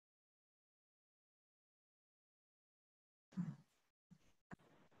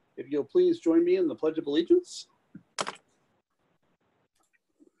If you'll please join me in the Pledge of Allegiance. Do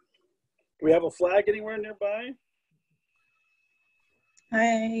we have a flag anywhere nearby?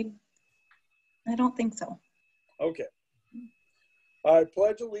 I don't think so. Okay. I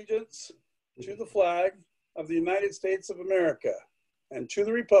pledge allegiance to the flag of the United States of America and to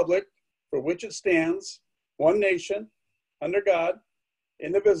the republic for which it stands, one nation, under God,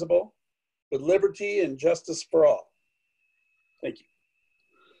 indivisible, with liberty and justice for all. Thank you.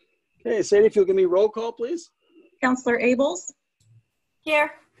 Okay, Sadie, if you'll give me roll call, please. Counselor Abels?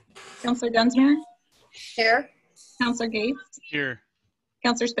 Here. Counselor Dunsmuir? Here. Counselor Gates? Here.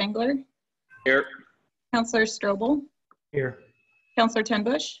 Counselor Spangler? Here. Counselor Strobel? Here. Counselor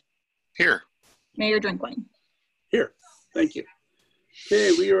Tenbush? Here. Mayor Drinkwine? Here. Thank you.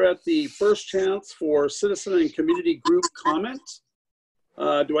 Okay, we are at the first chance for citizen and community group comments.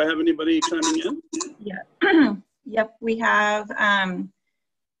 Do I have anybody chiming in? Yeah. Yep, we have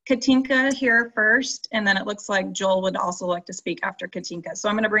Katinka here first, and then it looks like Joel would also like to speak after Katinka. So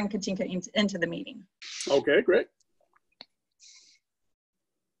I'm going to bring Katinka into the meeting. Okay, great.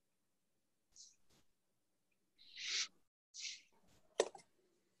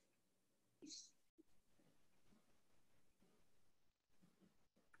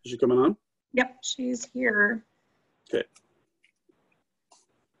 Is she coming on? Yep, she's here. Okay.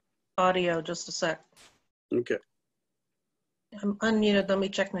 Audio, just a sec. Okay. I'm unmuted. Let me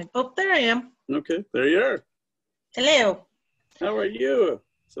check my. Oh, there I am. Okay, there you are. Hello. How are you?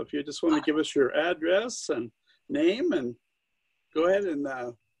 So if you just want to give us your address and name and go ahead and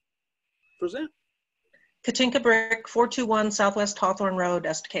present. Katinka Brick, 421 Southwest Hawthorne Road,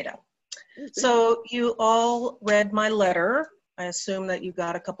 Estacada. So you all read my letter. I assume that you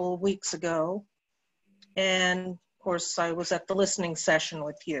got a couple of weeks ago. And of course, I was at the listening session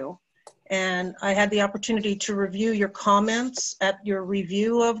with you. And I had the opportunity to review your comments at your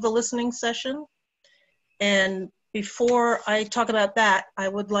review of the listening session. And before I talk about that, I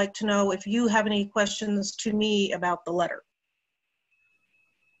would like to know if you have any questions to me about the letter.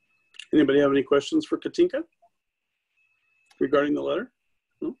 Anybody have any questions for Katinka regarding the letter?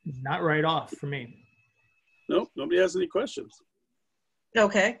 No? Not right off for me. No, nobody has any questions.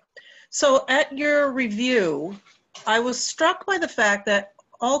 Okay. So at your review, I was struck by the fact that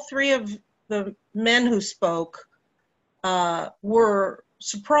all three of the men who spoke were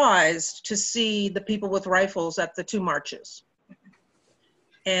surprised to see the people with rifles at the two marches.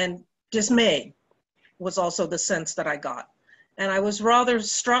 And dismayed was also the sense that I got. And I was rather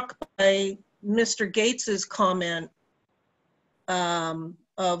struck by Mr. Gates's comment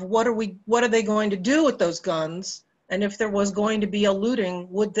of what are they going to do with those guns? And if there was going to be a looting,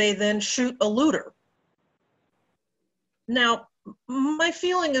 would they then shoot a looter? Now, my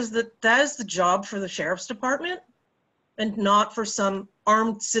feeling is that that is the job for the sheriff's department and not for some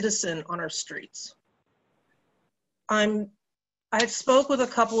armed citizen on our streets. I've spoke with a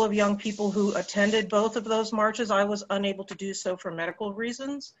couple of young people who attended both of those marches. I was unable to do so for medical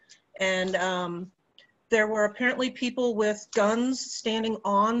reasons. And there were apparently people with guns standing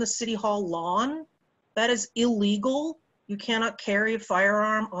on the city hall lawn. That is illegal. You cannot carry a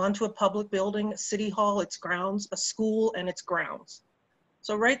firearm onto a public building, a city hall, its grounds, a school, and its grounds.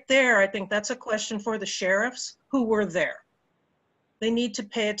 So right there, I think that's a question for the sheriffs who were there. They need to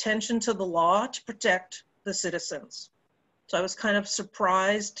pay attention to the law to protect the citizens. So I was kind of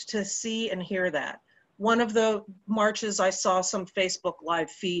surprised to see and hear that. One of the marches, I saw some Facebook live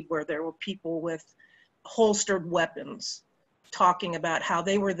feed where there were people with holstered weapons talking about how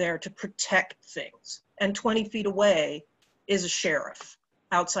they were there to protect things. And 20 feet away is a sheriff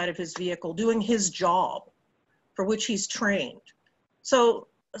outside of his vehicle doing his job for which he's trained. So,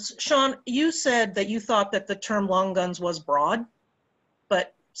 Sean, you said that you thought that the term long guns was broad,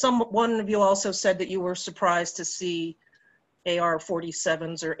 but one of you also said that you were surprised to see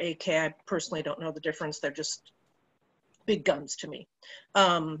AR-47s or AK. I personally don't know the difference. They're just big guns to me.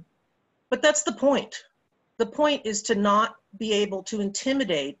 But that's the point. The point is to not be able to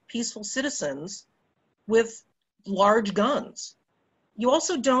intimidate peaceful citizens with large guns. You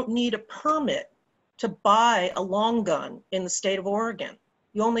also don't need a permit to buy a long gun in the state of Oregon.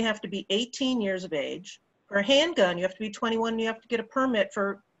 You only have to be 18 years of age. For a handgun, you have to be 21 and you have to get a permit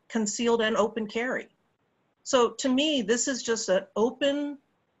for concealed and open carry. So to me, this is just an open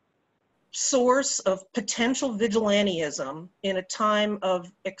source of potential vigilantism in a time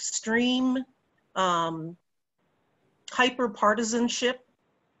of extreme hyper-partisanship.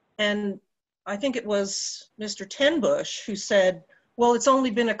 And I think it was Mr. Tenbush who said, well, it's only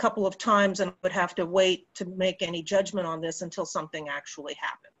been a couple of times and would have to wait to make any judgment on this until something actually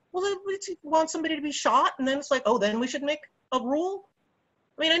happened. Well, we want somebody to be shot and then it's like, oh, then we should make a rule?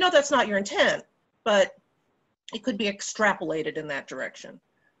 I mean, I know that's not your intent, but it could be extrapolated in that direction.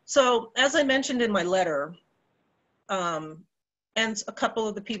 So as I mentioned in my letter, and a couple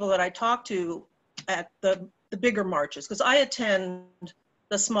of the people that I talked to at the bigger marches, because I attend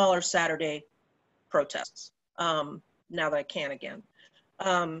the smaller Saturday protests now that I can again.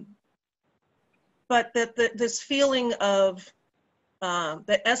 But this feeling of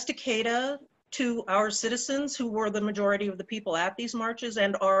that Estacada, to our citizens who were the majority of the people at these marches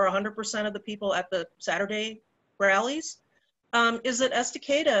and are 100% of the people at the Saturday rallies, is that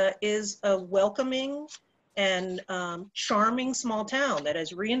Estacada is a welcoming and charming small town that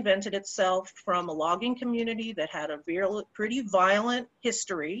has reinvented itself from a logging community that had a pretty violent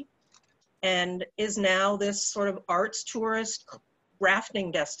history and is now this sort of arts tourist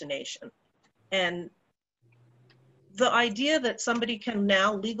rafting destination. And the idea that somebody can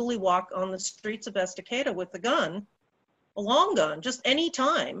now legally walk on the streets of Estacada with a gun, a long gun, just any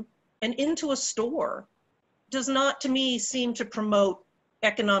time, and into a store, does not, to me, seem to promote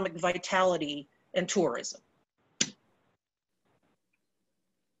economic vitality and tourism.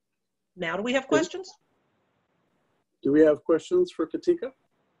 Now, do we have questions? Do we have questions for Katinka?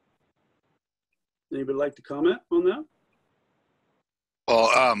 Anybody like to comment on that?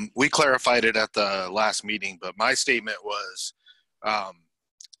 Well, we clarified it at the last meeting, but my statement was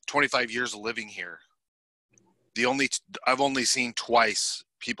 25 years of living here. I've only seen twice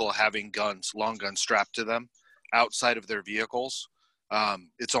people having guns, long guns strapped to them outside of their vehicles.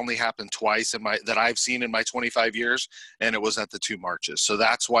 It's only happened twice that I've seen in my 25 years, and it was at the 2 marches. So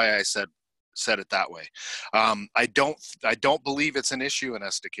that's why I said it that way. I don't believe it's an issue in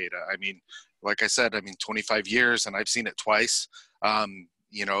Estacada. I mean, like I said, 25 years, and I've seen it twice.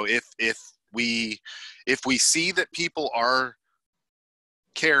 You know, if we see that people are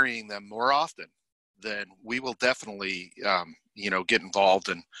carrying them more often, then we will definitely, you know, get involved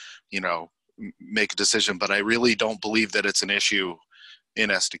and, you know, make a decision. But I really don't believe that it's an issue in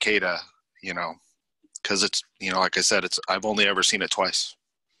Estacada, you know, because it's, you know, like I said, I've only ever seen it twice.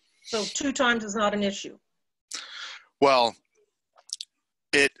 So 2 times is not an issue. Well,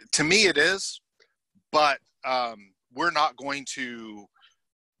 to me it is, but we're not going to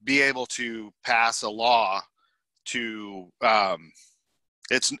be able to pass a law to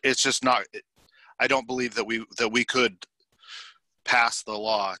it's just not. I don't believe that we could pass the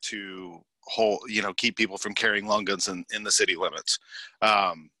law to keep people from carrying long guns in the city limits.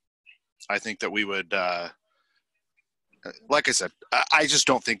 I think that we would, like I said, I just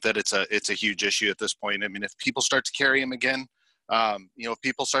don't think that it's a huge issue at this point. I mean, if people start to carry them again, if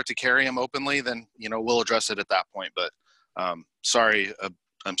people start to carry them openly, then, we'll address it at that point. But sorry,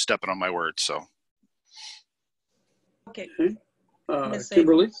 I'm stepping on my words. So. Okay.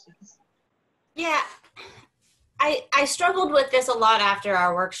 Kimberly? Yeah, I struggled with this a lot after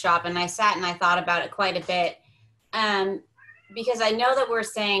our workshop, and I sat and I thought about it quite a bit. Because I know that we're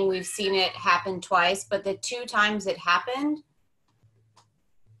saying we've seen it happen twice, but the 2 times it happened,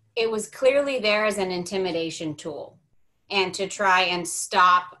 it was clearly there as an intimidation tool and to try and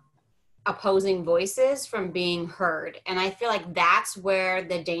stop opposing voices from being heard. And I feel like that's where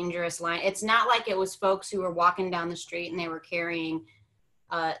the dangerous line, it's not like it was folks who were walking down the street and they were carrying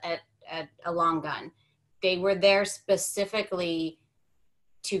a long gun. They were there specifically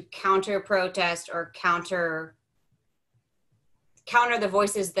to counter protest or counter the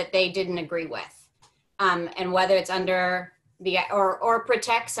voices that they didn't agree with, and whether it's under the or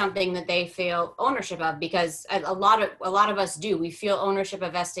protect something that they feel ownership of, because a lot of us do. We feel ownership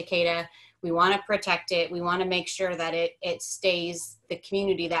of Estacada. We want to protect it. We want to make sure that it stays the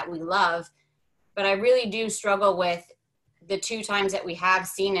community that we love. But I really do struggle with the 2 times that we have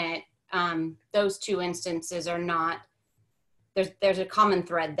seen it. Those 2 instances are not. There's a common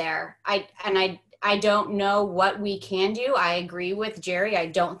thread there. I don't know what we can do. I agree with Jerry. I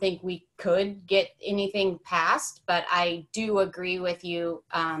don't think we could get anything passed, but I do agree with you,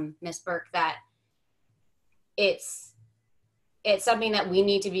 Ms. Burke, that it's something that we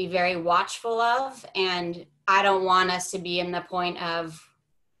need to be very watchful of. And I don't want us to be in the point of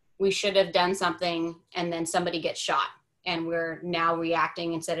we should have done something and then somebody gets shot and we're now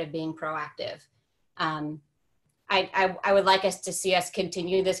reacting instead of being proactive. I would like us to see us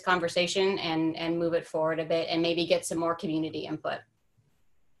continue this conversation and move it forward a bit and maybe get some more community input.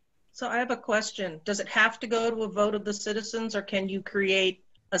 So I have a question. Does it have to go to a vote of the citizens, or can you create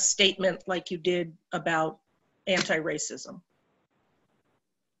a statement like you did about anti-racism?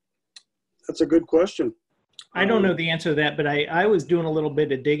 That's a good question. I don't know the answer to that, but I was doing a little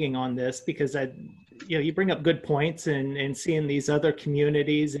bit of digging on this because you bring up good points, and seeing these other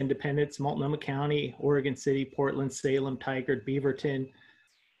communities, Independence, Multnomah County, Oregon City, Portland, Salem, Tigard, Beaverton,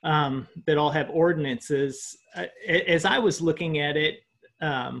 that all have ordinances. As I was looking at it,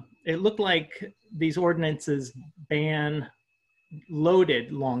 it looked like these ordinances ban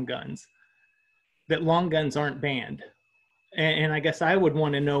loaded long guns, that long guns aren't banned. And I guess I would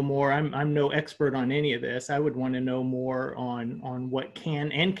want to know more. I'm no expert on any of this. I would want to know more on what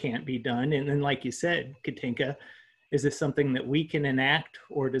can and can't be done. And then, like you said, Katinka, is this something that we can enact,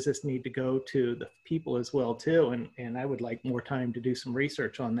 or does this need to go to the people as well too? And I would like more time to do some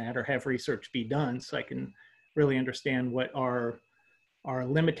research on that, or have research be done so I can really understand what our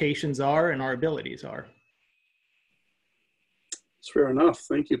limitations are and our abilities are. It's fair enough.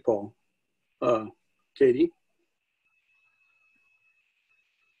 Thank you, Paul. Katie?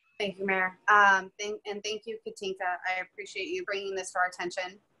 Thank you, Mayor. And thank you, Katinka. I appreciate you bringing this to our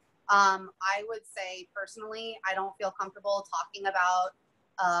attention. I would say personally, I don't feel comfortable talking about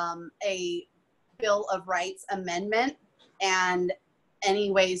a Bill of Rights amendment and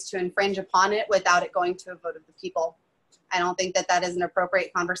any ways to infringe upon it without it going to a vote of the people. I don't think that that is an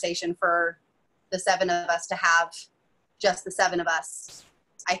appropriate conversation for the 7 of us to have, just the 7 of us.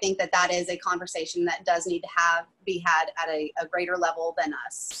 I think that that is a conversation that does need to be had at a greater level than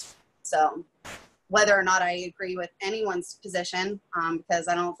us. So whether or not I agree with anyone's position, because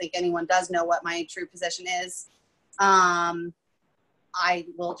I don't think anyone does know what my true position is, I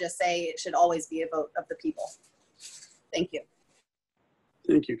will just say it should always be a vote of the people. Thank you.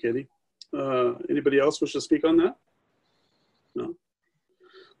 Thank you, Katie. Anybody else wish to speak on that? No.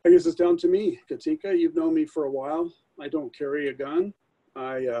 I guess it's down to me. Katinka, you've known me for a while. I don't carry a gun.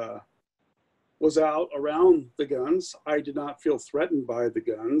 I was out around the guns. I did not feel threatened by the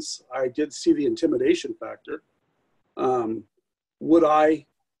guns. I did see the intimidation factor. Would I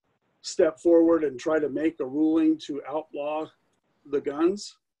step forward and try to make a ruling to outlaw the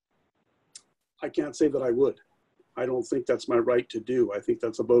guns? I can't say that I would. I don't think that's my right to do. I think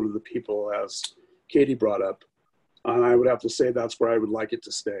that's a vote of the people, as Katie brought up. And I would have to say that's where I would like it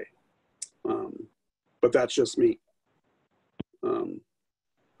to stay. But that's just me.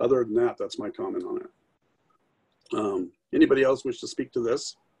 Other than that, that's my comment on it. Anybody else wish to speak to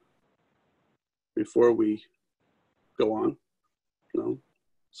this before we go on? No?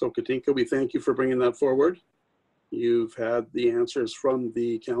 So Katinka, we thank you for bringing that forward. You've had the answers from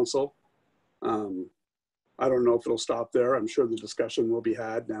the council. I don't know if it'll stop there. I'm sure the discussion will be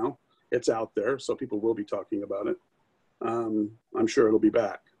had now. It's out there, so people will be talking about it. I'm sure it'll be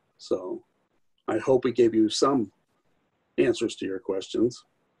back. So I hope we gave you some answers to your questions.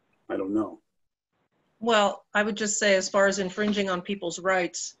 I don't know. Well, I would just say, as far as infringing on people's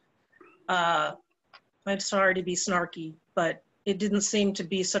rights, I'm sorry to be snarky, but it didn't seem to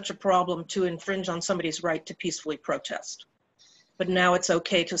be such a problem to infringe on somebody's right to peacefully protest. But now it's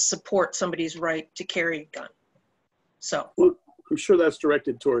okay to support somebody's right to carry a gun. So. Well, I'm sure that's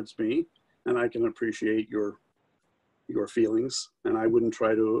directed towards me, and I can appreciate your feelings, and I wouldn't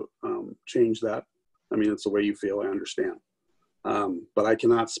try to change that. I mean, it's the way you feel, I understand. But I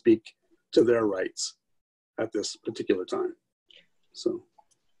cannot speak to their rights at this particular time. So,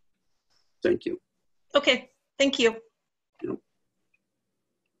 thank you. Okay, thank you. Yep.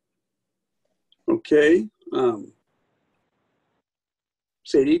 Okay.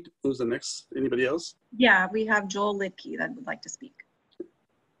 Sadie, who's the next? Anybody else? Yeah, we have Joel Lidke that would like to speak.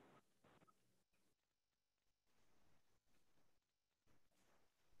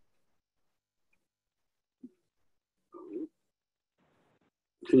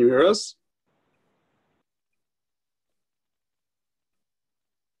 Can you hear us?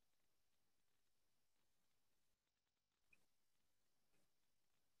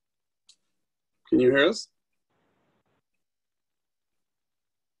 Can you hear us?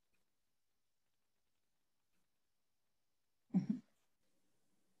 I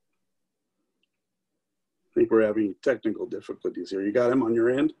think we're having technical difficulties here. You got him on your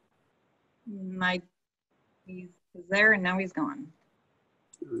end? He's there and now he's gone.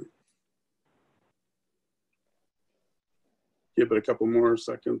 Give it a couple more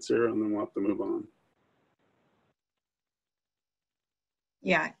seconds here and then we'll have to move on.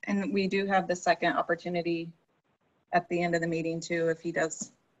 Yeah, and we do have the second opportunity at the end of the meeting too, if he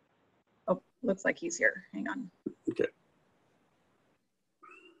does. Oh, looks like he's here. Hang on. Okay.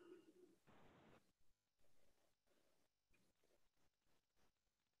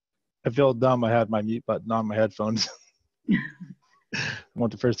 I feel dumb. I had my mute button on my headphones.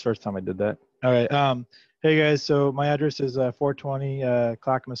 Went the first time I did that. All right. Hey guys. So my address is 420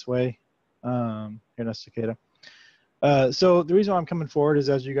 Clackamas Way here in Estacada. So the reason why I'm coming forward is,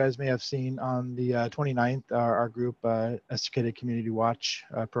 as you guys may have seen on the 29th, our group, Estacada Community Watch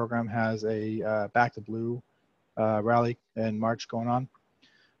program, has a Back to Blue rally and march going on.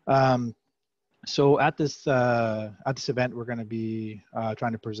 So at this event, we're going to be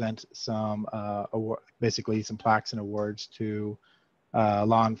trying to present some basically some plaques and awards to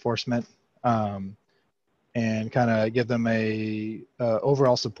law enforcement, and kind of give them a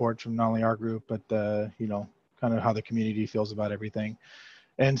overall support from not only our group, but kind of how the community feels about everything.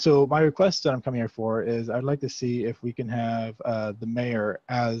 And so my request that I'm coming here for is I'd like to see if we can have the mayor,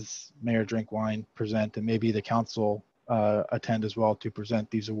 as Mayor Drinkwine, present, and maybe the council attend as well to present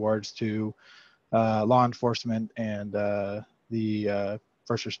these awards to law enforcement and the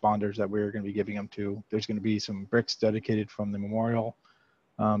first responders that we're going to be giving them to. There's going to be some bricks dedicated from the memorial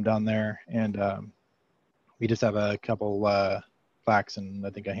down there, and we just have a couple plaques and I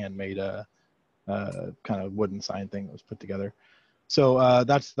think a handmade kind of wooden sign thing that was put together. So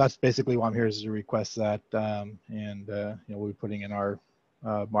that's basically why I'm here, is to request that, and we'll be putting in our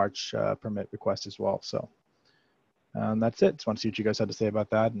March permit request as well. So that's it. Just want to see what you guys had to say about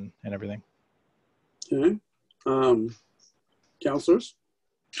that and everything. Okay. Counselors,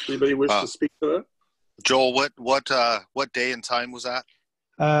 anybody wish to speak to that? Joel, what day and time was that?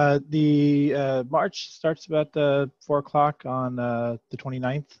 The March starts about 4 o'clock on the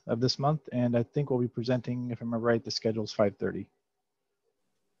 29th of this month, and I think we'll be presenting, if I remember right, the schedule is 5:30.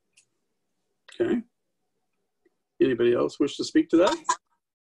 Okay. Anybody else wish to speak to that?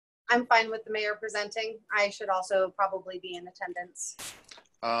 I'm fine with the mayor presenting. I should also probably be in attendance.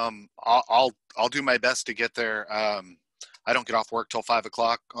 I'll do my best to get there. I don't get off work till 5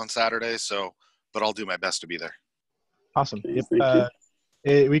 o'clock on Saturday, but I'll do my best to be there. Awesome. Okay, Yep. thank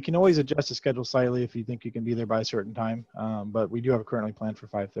you. We can always adjust the schedule slightly if you think you can be there by a certain time, but we do have currently planned for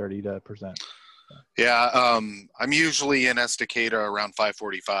 5:30 to present. Yeah, I'm usually in Estacada around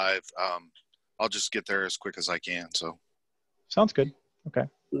 5:45. I'll just get there as quick as I can. So sounds good. Okay.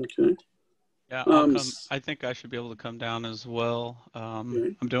 Okay. Yeah, I'll come. I think I should be able to come down as well.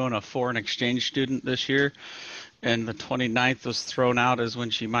 Okay. I'm doing a foreign exchange student this year, and the 29th was thrown out as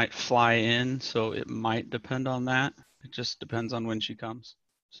when she might fly in, so it might depend on that. It just depends on when she comes.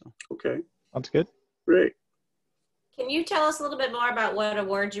 So Okay. Sounds good. Great. Can you tell us a little bit more about what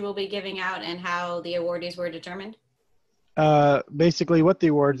awards you will be giving out and how the awardees were determined? Basically, what the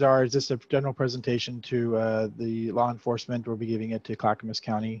awards are is just a general presentation to the law enforcement. We'll be giving it to Clackamas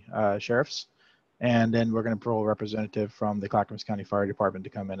County sheriffs, and then we're going to pull a representative from the Clackamas County Fire Department to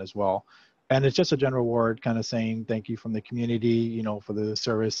come in as well. And it's just a general award, kind of saying thank you from the community, for the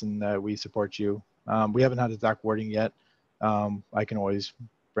service, and that we support you. We haven't had exact wording yet. I can always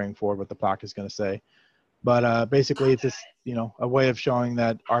bring forward what the plaque is going to say. But basically, it's just, a way of showing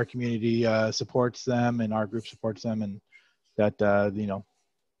that our community supports them and our group supports them, and that,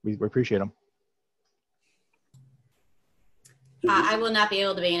 we appreciate them. I will not be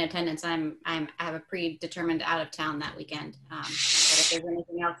able to be in attendance. I have a predetermined out of town that weekend. But if there's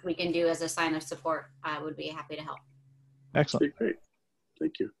anything else we can do as a sign of support, I would be happy to help. Excellent. Okay, great.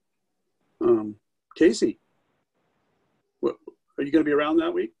 Thank you. Casey, what, are you going to be around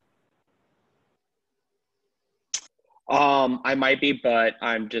that week? I might be, but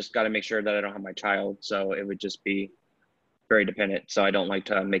I'm just got to make sure that I don't have my child. So it would just be very dependent. So I don't like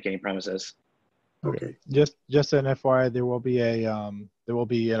to make any promises. Okay. Just an FYI, there will be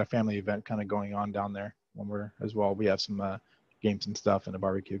a family event kind of going on down there when we're as well. We have some games and stuff and a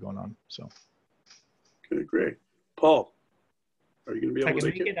barbecue going on. So. Okay, great. Paul, are you going to be I able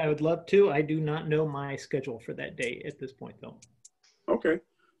can to make it? I would love to. I do not know my schedule for that day at this point, though. Okay.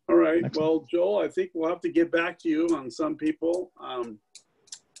 All right. Excellent. Well, Joel, I think we'll have to get back to you on some people. I'm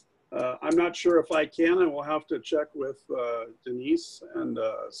not sure if I can. I will have to check with Denise and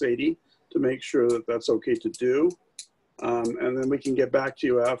Sadie to make sure that that's okay to do. And then we can get back to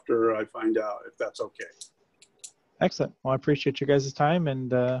you after I find out if that's okay. Excellent. Well, I appreciate your guys' time,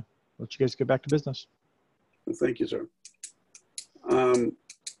 and let you guys get back to business. Well, thank you, sir.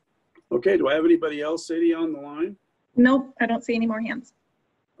 Okay. Do I have anybody else, Sadie, on the line? Nope, I don't see any more hands.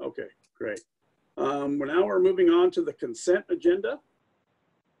 Okay, great. Now we're moving on to the consent agenda.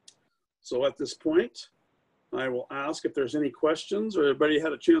 So at this point, I will ask if there's any questions, or everybody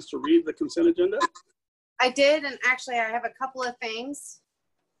had a chance to read the consent agenda? I did, and actually I have a couple of things.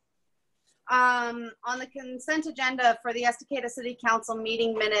 On the consent agenda for the Estacada City Council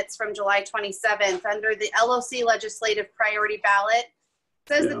meeting minutes from July 27th, under the LOC legislative priority ballot, it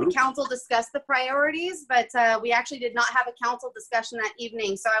says that the council discussed the priorities, but we actually did not have a council discussion that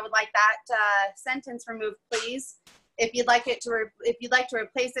evening. So I would like that sentence removed, please. If you'd like it to, if you'd like to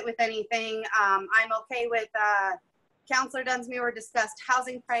replace it with anything, I'm okay with Councilor Dunsmuir discussed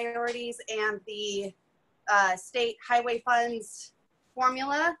housing priorities and the state highway funds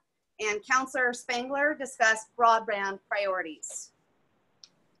formula, and Councilor Spangler discussed broadband priorities.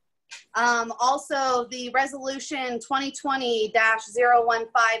 Also, the resolution 2020-015,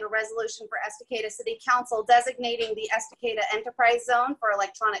 a resolution for Estacada City Council designating the Estacada Enterprise Zone for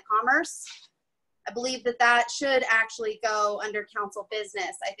electronic commerce. I believe that that should actually go under council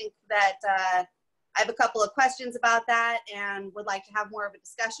business. I think that I have a couple of questions about that and would like to have more of a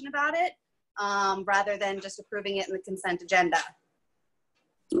discussion about it rather than just approving it in the consent agenda.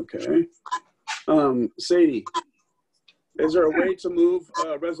 Okay. Sadie, is there a way to move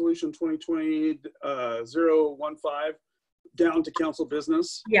resolution 2020-015 down to council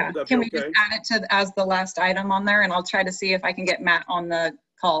business? Yeah, can we just add it to as the last item on there, and I'll try to see if I can get Matt on the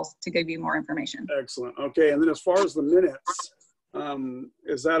calls to give you more information. Excellent. Okay, and then as far as the minutes,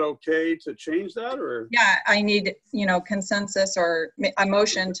 is that okay to change that, or? Yeah, I need, you know, consensus or a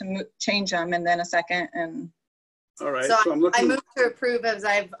motion to change them, and then a second. And all right, so I'm looking. I move to approve as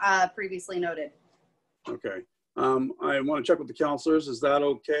I've previously noted. Okay. I want to check with the counselors. Is that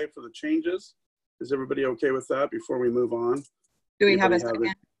okay for the changes? Is everybody okay with that before we move on? Do we have a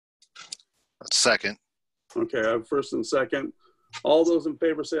second? Second. Okay, I have first and second. All those in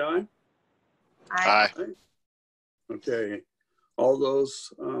favor say aye. Aye. Okay. All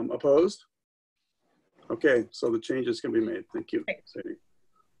those opposed? Okay, so the changes can be made. Thank you, Sadie.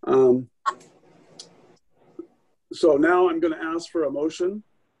 So now I'm going to ask for a motion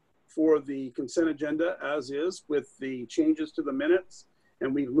for the consent agenda as is with the changes to the minutes.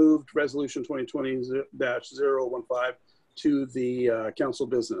 And we've moved resolution 2020-015 to the council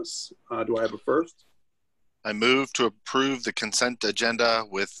business. Do I have a first? I move to approve the consent agenda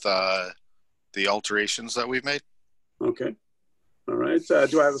with the alterations that we've made. Okay. All right.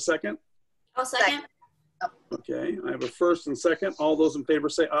 Do I have a second? I'll second. Okay. I have a first and second. All those in favor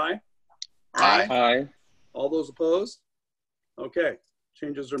say aye. Aye. Aye. All those opposed? Okay.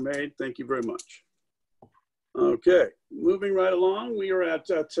 Changes are made. Thank you very much. Okay. Moving right along, we are at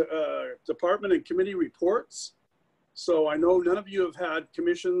department and committee reports. So I know none of you have had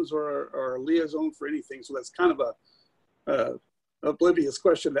commissions or liaison for anything. So that's kind of a oblivious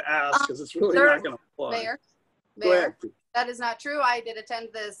question to ask because it's really not going to apply. Mayor, that is not true. I did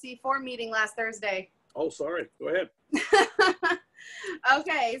attend the C4 meeting last Thursday. Oh, sorry. Go ahead.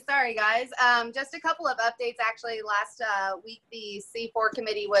 Okay, sorry guys. Just a couple of updates. Actually, last week the C4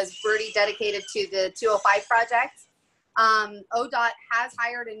 committee was pretty dedicated to the 205 project. ODOT has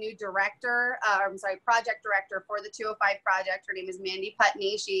hired a new director, project director for the 205 project. Her name is Mandy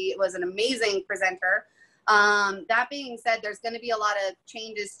Putney. She was an amazing presenter. That being said, there's going to be a lot of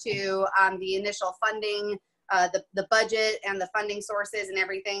changes to the initial funding, the budget and the funding sources and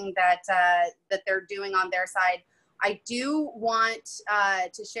everything that that they're doing on their side. I do want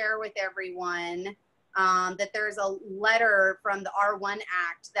to share with everyone that there's a letter from the R1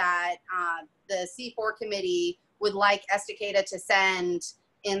 Act that the C4 committee would like Estacada to send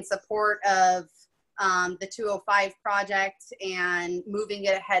in support of the 205 project and moving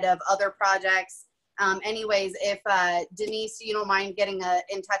it ahead of other projects. Anyways, if Denise, you don't mind getting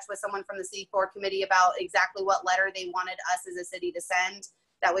in touch with someone from the C4 committee about exactly what letter they wanted us as a city to send,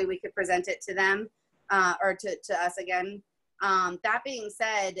 that way we could present it to them or to us again. That being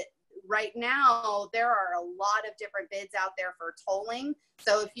said, right now, there are a lot of different bids out there for tolling.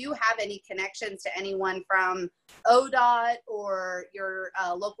 So if you have any connections to anyone from ODOT or your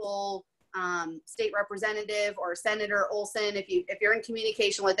local state representative or Senator Olson, if you're in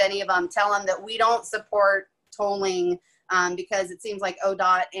communication with any of them, tell them that we don't support tolling because it seems like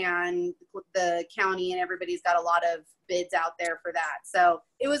ODOT and the county and everybody's got a lot of bids out there for that. So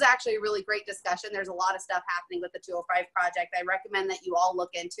it was actually a really great discussion. There's a lot of stuff happening with the 205 project. I recommend that you all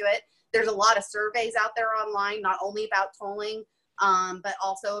look into it. There's a lot of surveys out there online, not only about tolling, but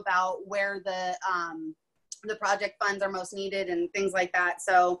also about where the project funds are most needed and things like that.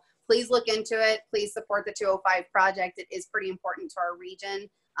 So please look into it. Please support the 205 project. It is pretty important to our region,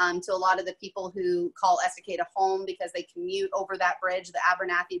 to a lot of the people who call Estacada home because they commute over that bridge, the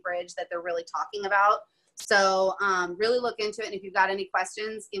Abernathy Bridge that they're really talking about. So really look into it. And if you've got any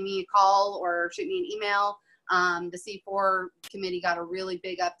questions, give me a call or shoot me an email. The C4 committee got a really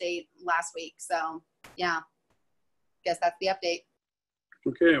big update last week. So yeah, guess that's the update.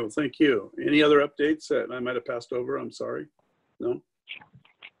 Okay, well, thank you. Any other updates that I might have passed over? I'm sorry. No?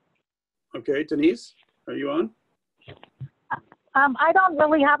 Okay, Denise, are you on? I don't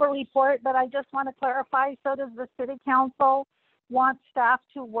really have a report, but I just want to clarify. So does the city council want staff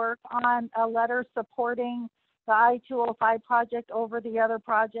to work on a letter supporting the I-205 project over the other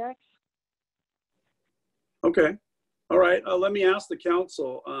projects? Okay. All right. Let me ask the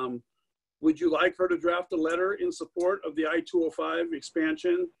council. Would you like her to draft a letter in support of the I-205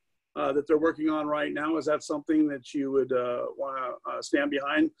 expansion that they're working on right now? Is that something that you would want to stand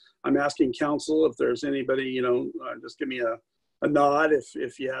behind? I'm asking council if there's anybody, you know, just give me a nod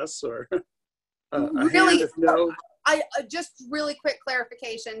if yes, or a Really? hand if no. I just really quick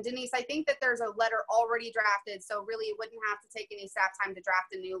clarification, Denise. I think that there's a letter already drafted, so really it wouldn't have to take any staff time to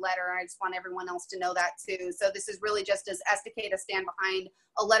draft a new letter. I just want everyone else to know that too. So this is really just as Estacada stand behind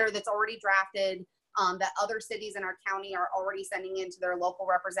a letter that's already drafted, that other cities in our county are already sending in to their local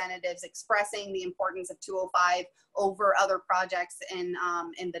representatives, expressing the importance of 205 over other projects in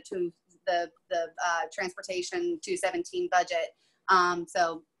the transportation 217 budget.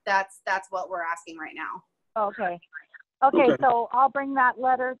 So that's what we're asking right now. Okay, Okay. so I'll bring that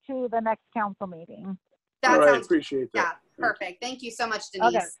letter to the next council meeting. That All right, sounds, appreciate that. yeah, perfect. Thank you so much,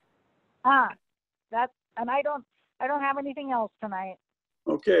 Denise. Okay. And I don't have anything else tonight.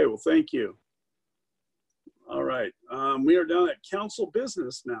 Okay, well, thank you. All right, we are down at council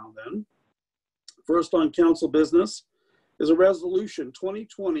business now then. First on council business is a resolution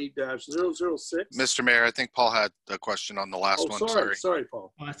 2020-006. Mr. Mayor, I think Paul had a question on the last one. Sorry,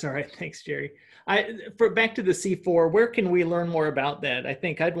 Paul. Oh, that's all right. Thanks, Jerry. Back to the C4, where can we learn more about that? I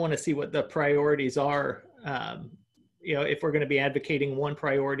think I'd want to see what the priorities are. You know, if we're going to be advocating one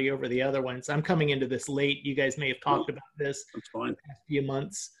priority over the other ones. I'm coming into this late. You guys may have talked about this That's fine. the past few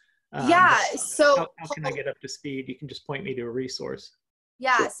months. Yeah, so how can I get up to speed? You can just point me to a resource.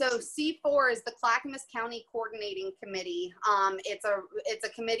 yeah, so C4 is the Clackamas County Coordinating Committee. It's a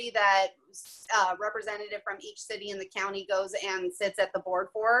committee that representative from each city in the county goes and sits at the board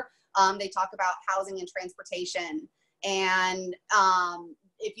for. They talk about housing and transportation. And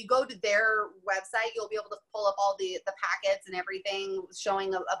if you go to their website, you'll be able to pull up all the packets and everything,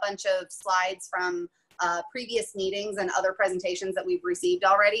 showing a bunch of slides from previous meetings and other presentations that we've received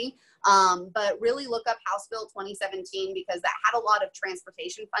already. But really look up House Bill 2017 because that had a lot of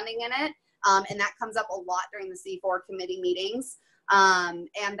transportation funding in it. And that comes up a lot during the C4 committee meetings. And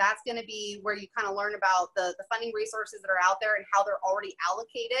that's going to be where you kind of learn about the funding resources that are out there and how they're already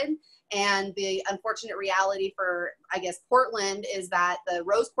allocated. And the unfortunate reality for, I guess, Portland is that the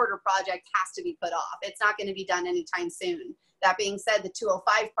Rose Quarter project has to be put off. It's not going to be done anytime soon. That being said, the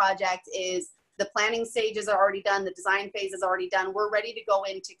 205 project is the planning stages are already done. The design phase is already done. We're ready to go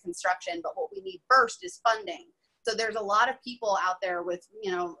into construction, but what we need first is funding. So there's a lot of people out there with,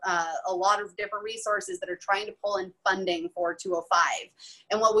 you know, a lot of different resources that are trying to pull in funding for 205.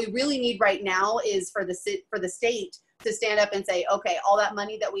 And what we really need right now is for the state to stand up and say, okay, all that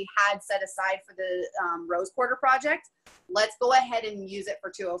money that we had set aside for the Rose Quarter project, let's go ahead and use it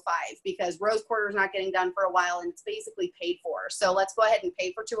for 205 because Rose Quarter is not getting done for a while and it's basically paid for. So let's go ahead and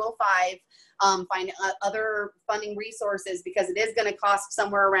pay for 205, find other funding resources because it is going to cost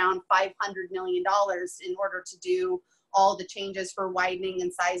somewhere around $500 million in order to do all the changes for widening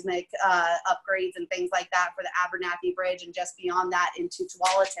and seismic upgrades and things like that for the Abernathy Bridge and just beyond that into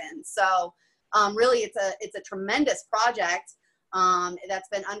Tualatin. So really it's a tremendous project that's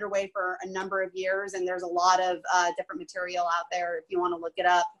been underway for a number of years, and there's a lot of different material out there if you want to look it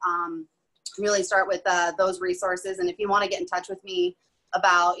up. Really start with those resources, and if you want to get in touch with me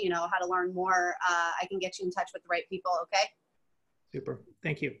about, you know, how to learn more, I can get you in touch with the right people. Okay. Super.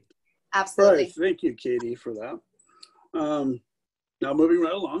 Thank you. Absolutely. Right, thank you, Katie, for that. Now moving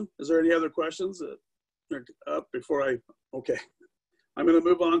right along, is there any other questions that are up before okay. I'm going to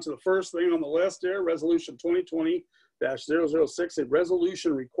move on to the first thing on the list here, Resolution 2020-006, a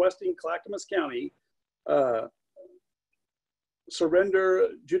resolution requesting Clackamas County surrender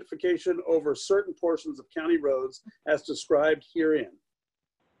adjudication over certain portions of county roads as described herein.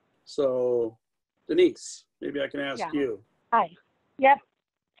 So, Denise, maybe I can ask you. Hi. Yep.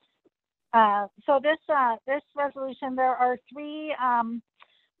 So this resolution, there are three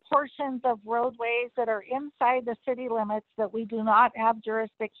portions of roadways that are inside the city limits that we do not have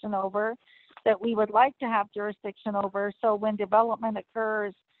jurisdiction over, that we would like to have jurisdiction over. So when development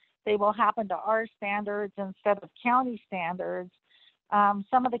occurs, they will happen to our standards instead of county standards.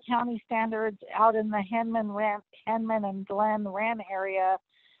 Some of the county standards out in the Henman and Glen Wren area,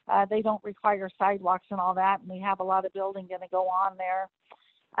 they don't require sidewalks and all that, and we have a lot of building going to go on there.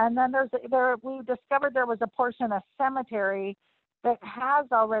 And then we discovered there was a portion of cemetery that has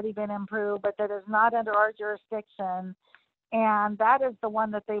already been improved, but that is not under our jurisdiction. And that is the one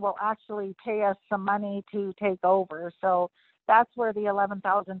that they will actually pay us some money to take over. So that's where the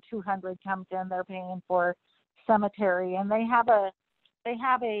 $11,200 comes in. They're paying for cemetery, and they have a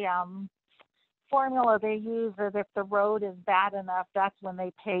formula they use that if the road is bad enough, that's when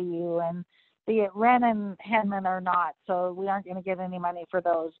they pay you. And the Wren and Henman are not, so we aren't going to get any money for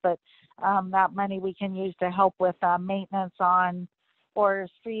those. But that money we can use to help with maintenance on or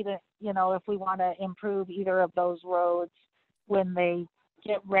street, you know, if we want to improve either of those roads when they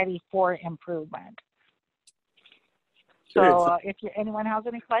get ready for improvement. Okay, So if anyone has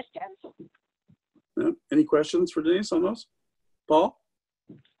any questions? any questions for Denise on those? Paul?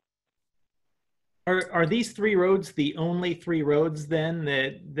 Are these 3 roads the only 3 roads then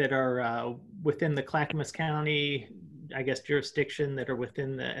that are within the Clackamas County, I guess, jurisdiction, that are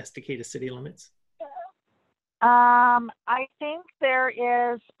within the Estacada city limits? I think there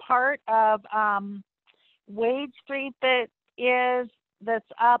is part of Wade Street that's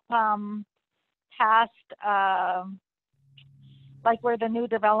up past like where the new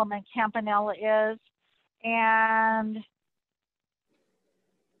development Campanella is, and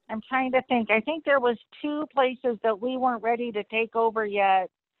I'm trying to think. I think there was 2 places that we weren't ready to take over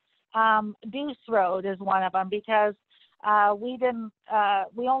yet. Deuce Road is one of them because we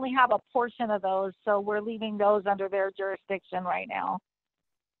only have a portion of those, so we're leaving those under their jurisdiction right now.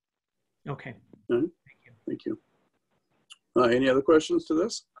 Okay. Thank you. Any other questions to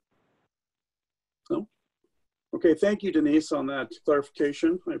this? No? Okay, thank you, Denise, on that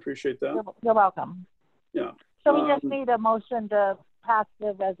clarification. I appreciate that. You're welcome. Yeah. So we just need a motion to pass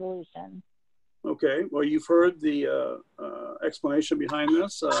the resolution. Okay, well, you've heard the explanation behind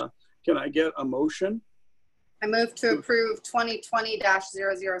this. Can I get a motion? I move to approve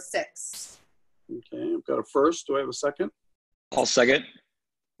 2020-006. Okay, I've got a first. Do I have a second? I'll second.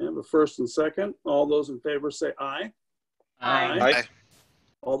 I have a first and second. All those in favor say aye. Aye.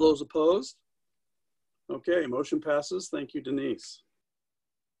 All those opposed? Okay, motion passes. Thank you, Denise.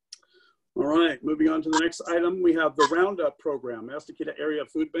 All right, moving on to the next item, we have the Roundup program, Estacada Area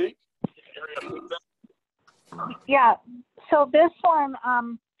Food Bank. Yeah, so this one,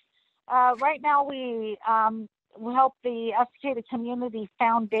 right now we help the Estacada Community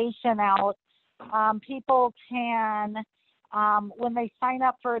Foundation out. People can, when they sign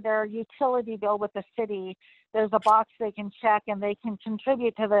up for their utility bill with the city, there's a box they can check and they can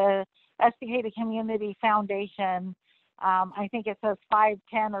contribute to the Estacada Community Foundation. I think it says 5,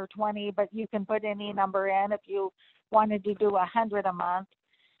 10, or 20, but you can put any number in if you wanted to do 100 a month.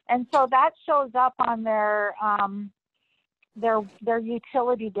 And so that shows up on their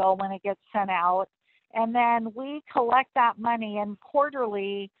utility bill when it gets sent out. And then we collect that money, and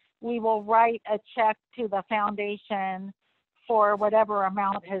quarterly we will write a check to the foundation for whatever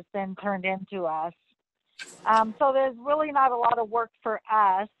amount has been turned into us. So there's really not a lot of work for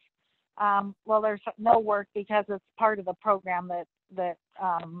us. Well, there's no work because it's part of the program that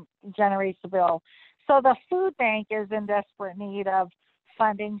generates the bill. So the food bank is in desperate need of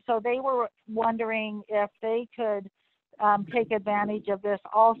funding. So they were wondering if they could take advantage of this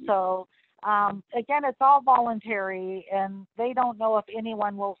also. Again, it's all voluntary and they don't know if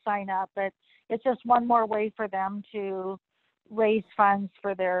anyone will sign up, but it's just one more way for them to raise funds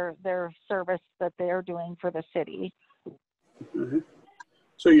for their service that they're doing for the city. Mm-hmm.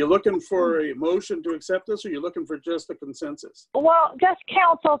 So you're looking for a motion to accept this, or you're looking for just a consensus? Well, just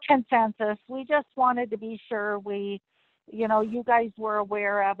council consensus. We just wanted to be sure you guys were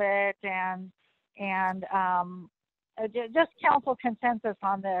aware of it, and just council consensus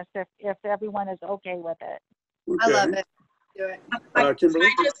on this if everyone is okay with it. Okay. I love it. Do it. Kimberly?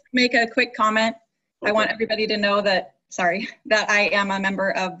 Can I just make a quick comment? Okay. I want everybody to know that I am a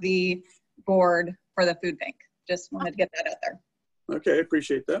member of the board for the food bank. Just wanted to get that out there. Okay,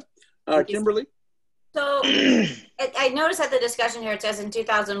 appreciate that. Kimberly? So I noticed at the discussion here, it says in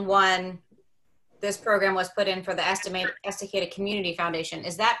 2001, this program was put in for the Estacada Community Foundation.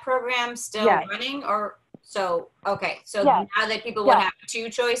 Is that program still running? Okay, so now that people would have 2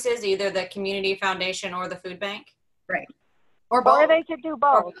 choices, either the Community Foundation or the food bank? Right. Or both. Or they could do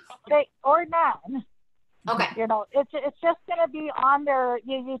both. Or none. Okay. It's just going to be on their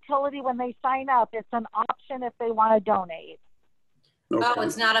utility when they sign up. It's an option if they want to donate. Okay. Oh,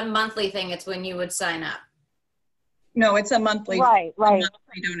 it's not a monthly thing. It's when you would sign up. No, it's a monthly. Right.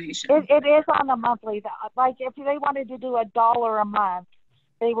 Monthly donation. It is on the monthly. Like if they wanted to do $1 a month,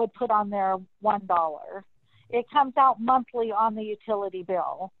 they would put on their $1. It comes out monthly on the utility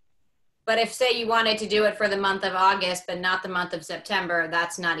bill. But if, say, you wanted to do it for the month of August, but not the month of September,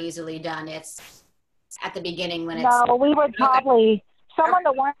 that's not easily done. It's at the beginning when it's... No, we would probably, someone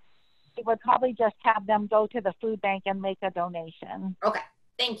that wants, we would probably just have them go to the food bank and make a donation. Okay,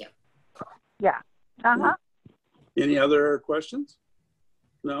 thank you. Yeah. Uh-huh. Any other questions?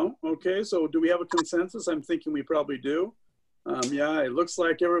 No? Okay, so do we have a consensus? I'm thinking we probably do. Yeah, it looks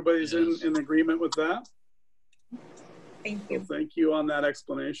like everybody's in agreement with that. Thank you. So thank you on that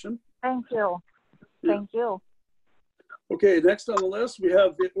explanation. Thank you. Thank you. Okay, next on the list, we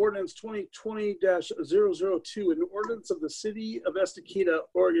have the ordinance 2020-002, an ordinance of the city of Estacada,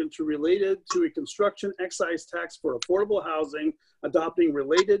 Oregon, to related to a construction excise tax for affordable housing, adopting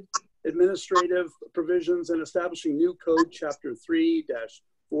related administrative provisions and establishing new code chapter 3-42.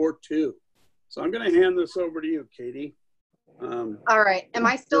 So I'm going to hand this over to you, Katie. All right, am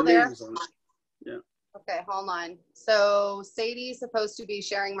I still your there? name's on it. Yeah. Okay, hold on. So Sadie's supposed to be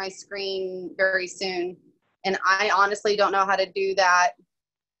sharing my screen very soon, and I honestly don't know how to do that.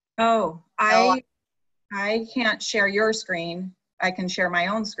 Oh, I can't share your screen. I can share my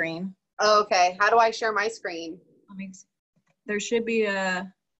own screen. Okay, how do I share my screen? There should be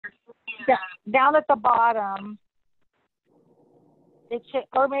a, Yeah, down at the bottom. It should,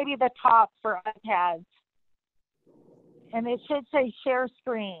 or maybe the top for iPads. And it should say share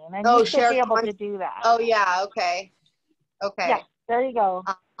screen, and Oh, you should share be able con- to do that. Oh yeah, okay. Okay. Yeah, there you go.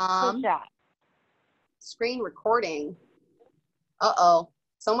 Push that. Screen recording. Uh-oh,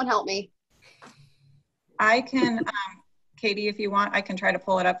 someone help me. I can, Katie, if you want, I can try to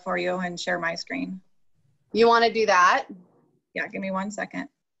pull it up for you and share my screen. You want to do that? Yeah, give me 1 second.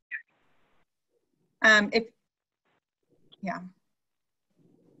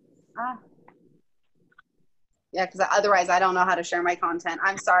 Yeah, because otherwise I don't know how to share my content.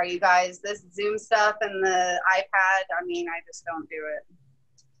 I'm sorry, you guys. This Zoom stuff and the iPad, I mean, I just don't do it.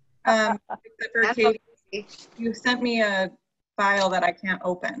 Except for Katie, you sent me a file that I can't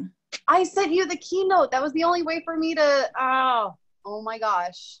open. I sent you the keynote. That was the only way for me to, oh my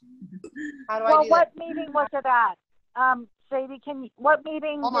gosh. How do I do What that? meeting was it at? Sadie, what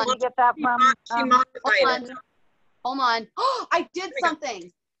meeting Hold did on. you get that from? She modified it. Hold on. Oh, I did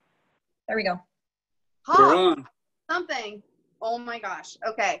something. There we go. You're Huh. on. Something. Oh my gosh.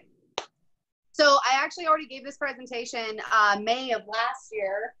 Okay. So I actually already gave this presentation May of last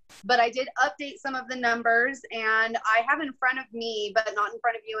year, but I did update some of the numbers, and I have in front of me, but not in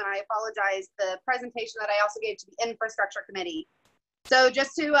front of you, and I apologize, the presentation that I also gave to the Infrastructure Committee. So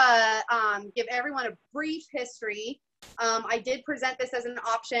just to give everyone a brief history, I did present this as an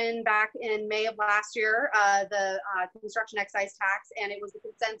option back in May of last year, the construction excise tax, and it was the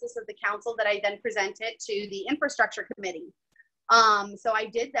consensus of the council that I then presented to the Infrastructure Committee. So I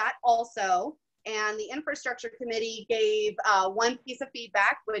did that also, and the Infrastructure Committee gave one piece of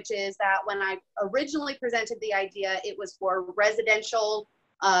feedback, which is that when I originally presented the idea, it was for residential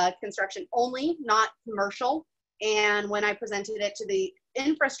construction only, not commercial. And when I presented it to the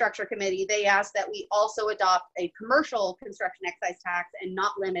Infrastructure Committee, they asked that we also adopt a commercial construction excise tax and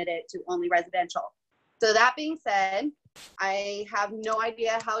not limit it to only residential. So that being said, I have no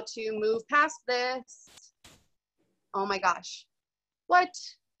idea how to move past this. Oh my gosh. What?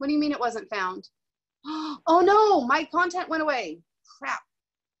 What do you mean it wasn't found? Oh no, my content went away. Crap.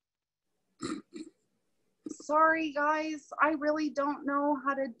 Sorry guys, I really don't know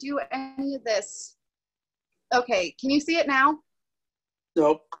how to do any of this. Okay, can you see it now?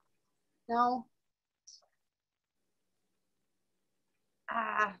 Nope. No.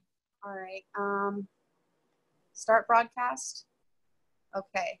 All right. Start broadcast.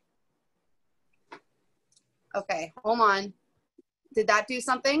 Okay. Okay, hold on. Did that do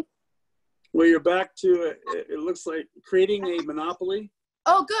something? Well, you're back to, it looks like creating a monopoly.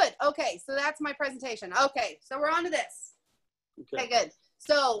 Oh, good. Okay, so that's my presentation. Okay, so we're on to this. Okay, good.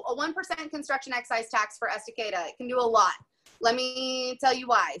 So a 1% construction excise tax for Estacada. It can do a lot. Let me tell you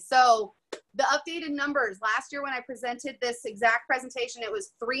why. So the updated numbers, last year when I presented this exact presentation, it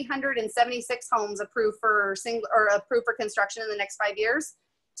was 376 homes approved for approved for construction in the next 5 years.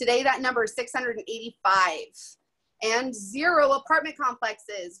 Today that number is 685 and 0 apartment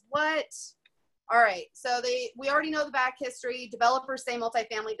complexes. What? All right, so we already know the back history. Developers say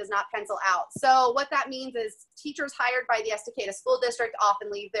multifamily does not pencil out. So what that means is teachers hired by the Estacada School District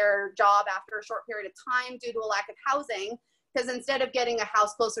often leave their job after a short period of time due to a lack of housing, because instead of getting a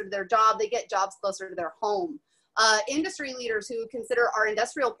house closer to their job, they get jobs closer to their home. Industry leaders who consider our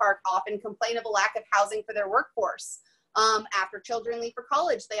industrial park often complain of a lack of housing for their workforce. After children leave for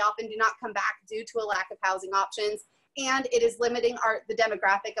college, they often do not come back due to a lack of housing options. And it is limiting the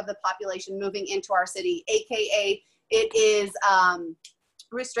demographic of the population moving into our city, AKA it is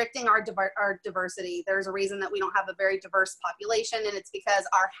restricting our diversity. There's a reason that we don't have a very diverse population, and it's because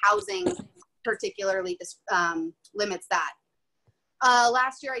our housing particularly limits that.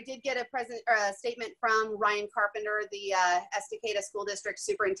 Last year, I did get a statement from Ryan Carpenter, the Estacada School District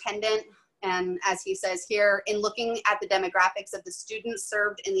Superintendent. And as he says here, in looking at the demographics of the students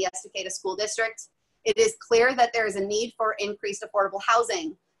served in the Estacada School District, it is clear that there is a need for increased affordable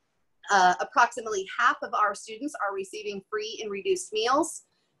housing. Approximately half of our students are receiving free and reduced meals.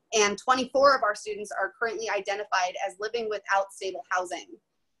 and 24 of our students are currently identified as living without stable housing.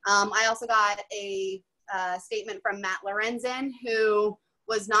 I also got a statement from Matt Lorenzen, who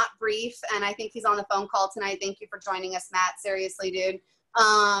was not brief, and I think he's on the phone call tonight. Thank you for joining us, Matt. Seriously, dude.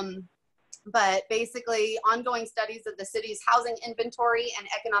 But basically, ongoing studies of the city's housing inventory and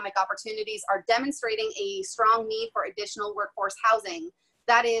economic opportunities are demonstrating a strong need for additional workforce housing.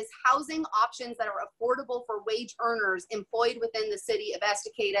 That is, housing options that are affordable for wage earners employed within the city of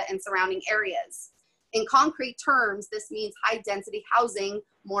Estacada and surrounding areas. In concrete terms, this means high density housing,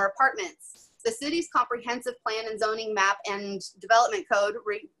 more apartments. The city's comprehensive plan and zoning map and development code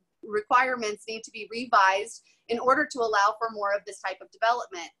requirements need to be revised in order to allow for more of this type of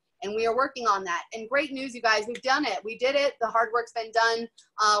development. And we are working on that. And great news, you guys, we've done it. We did it. The hard work's been done.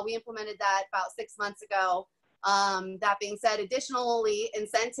 We implemented that about 6 months ago. That being said, additionally,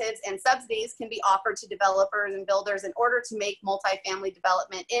 incentives and subsidies can be offered to developers and builders in order to make multifamily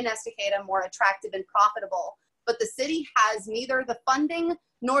development in Estacada more attractive and profitable. But the city has neither the funding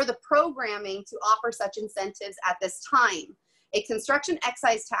nor the programming to offer such incentives at this time. A construction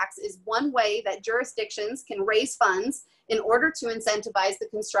excise tax is one way that jurisdictions can raise funds in order to incentivize the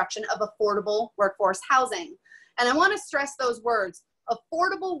construction of affordable workforce housing. And I want to stress those words,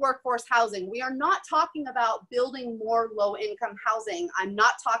 affordable workforce housing. We are not talking about building more low-income housing. I'm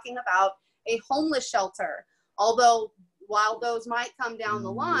not talking about a homeless shelter. Although, while those might come down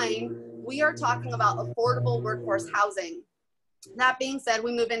the line, we are talking about affordable workforce housing. That being said,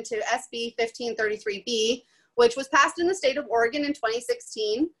 we move into SB 1533B, which was passed in the state of Oregon in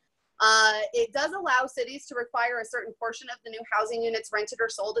 2016. It does allow cities to require a certain portion of the new housing units rented or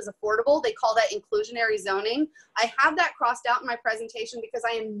sold as affordable. They call that inclusionary zoning. I have that crossed out in my presentation because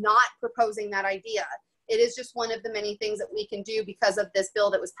I am not proposing that idea. It is just one of the many things that we can do because of this bill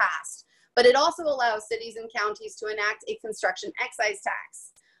that was passed. But it also allows cities and counties to enact a construction excise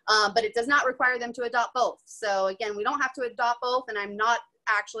tax. But it does not require them to adopt both. So again, we don't have to adopt both, and I'm not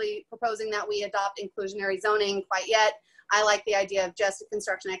actually proposing that we adopt inclusionary zoning quite yet. I like the idea of just a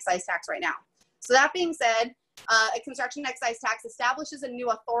construction excise tax right now. So that being said, a construction excise tax establishes a new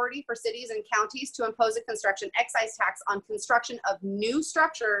authority for cities and counties to impose a construction excise tax on construction of new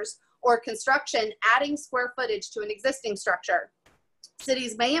structures or construction adding square footage to an existing structure.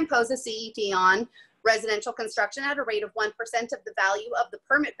 Cities may impose a CET on residential construction at a rate of 1% of the value of the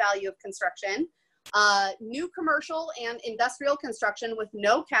permit value of construction, new commercial and industrial construction with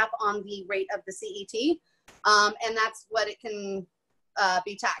no cap on the rate of the CET, and that's what it can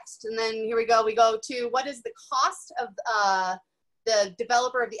be taxed. And then here we go to what is the cost of the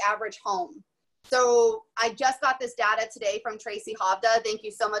developer of the average home. So I just got this data today from Tracy Hovda. Thank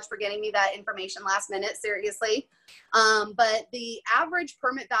you so much for getting me that information last minute, seriously. But the average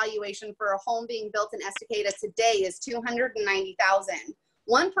permit valuation for a home being built in Estacada today is $290,000.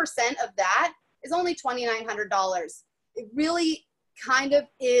 1% of that is only $2,900. It really kind of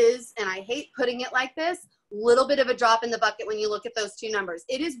is, and I hate putting it like this, a little bit of a drop in the bucket when you look at those two numbers.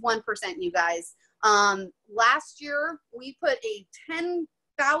 It is 1%, you guys. Last year, we put a $10,000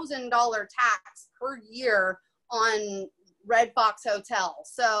 tax per year on Red Fox Hotel.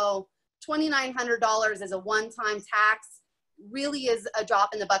 So $2,900 is a one-time tax, really is a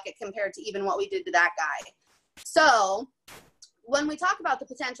drop in the bucket compared to even what we did to that guy. So when we talk about the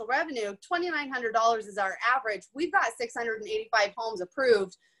potential revenue, $2,900 is our average. We've got 685 homes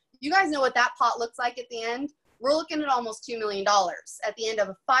approved. You guys know what that pot looks like at the end? We're looking at almost $2 million at the end of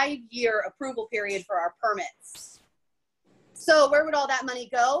a 5-year approval period for our permits. So where would all that money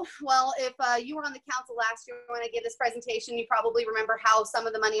go? Well, if you were on the council last year when I gave this presentation, you probably remember how some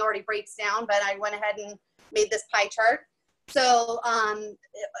of the money already breaks down, but I went ahead and made this pie chart. So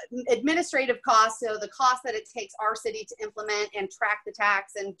administrative costs, so the cost that it takes our city to implement and track the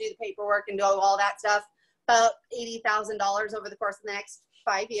tax and do the paperwork and do all that stuff, about $80,000 over the course of the next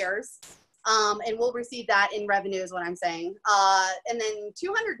 5 years. And we'll receive that in revenue is what I'm saying. And then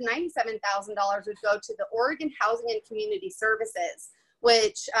 $297,000 would go to the Oregon Housing and Community Services,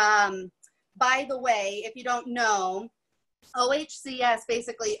 which, by the way, if you don't know, OHCS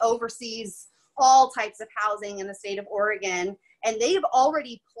basically oversees all types of housing in the state of Oregon, and they've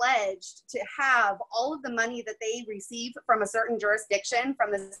already pledged to have all of the money that they receive from a certain jurisdiction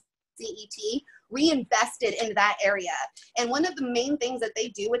from the CET reinvested into that area. And one of the main things that they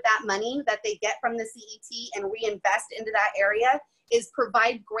do with that money that they get from the CET and reinvest into that area is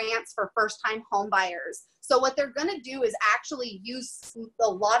provide grants for first-time home buyers. So what they're going to do is actually use a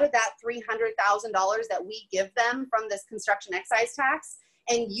lot of that $300,000 that we give them from this construction excise tax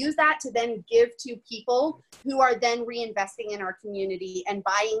and use that to then give to people who are then reinvesting in our community and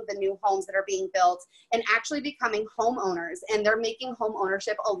buying the new homes that are being built and actually becoming homeowners. And they're making home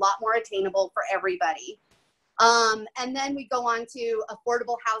ownership a lot more attainable for everybody. And then we go on to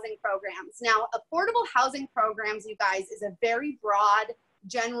affordable housing programs. Now, affordable housing programs, you guys, is a very broad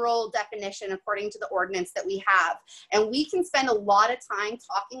general definition according to the ordinance that we have. And we can spend a lot of time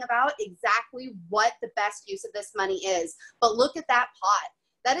talking about exactly what the best use of this money is. But look at that pot.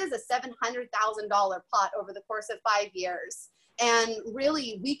 That is a $700,000 pot over the course of 5 years. And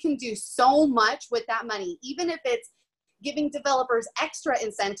really, we can do so much with that money, even if it's giving developers extra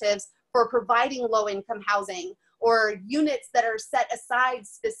incentives for providing low-income housing, or units that are set aside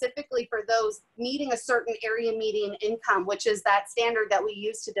specifically for those meeting a certain area median income, which is that standard that we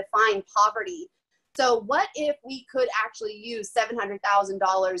use to define poverty. So what if we could actually use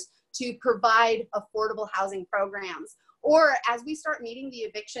 $700,000 to provide affordable housing programs? Or as we start meeting the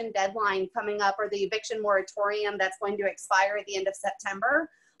eviction deadline coming up, or the eviction moratorium that's going to expire at the end of September,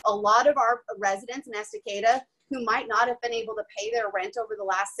 a lot of our residents in Estacada who might not have been able to pay their rent over the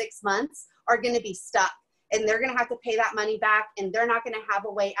last 6 months are going to be stuck. And they're going to have to pay that money back, and they're not going to have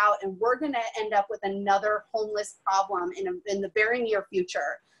a way out. And we're going to end up with another homeless problem in the very near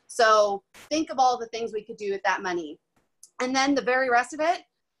future. So think of all the things we could do with that money. And then the very rest of it,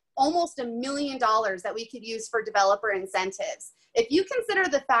 almost $1 million that we could use for developer incentives. If you consider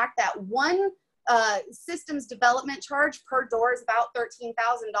the fact that one systems development charge per door is about $13,000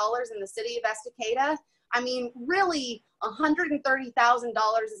 in the city of Estacada, I mean, really $130,000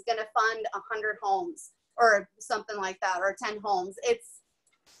 is going to fund 100 homes or something like that, or 10 homes. It's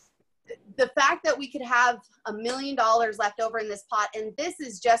the fact that we could have $1 million left over in this pot, and this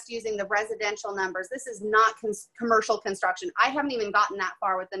is just using the residential numbers. This is not commercial construction. I haven't even gotten that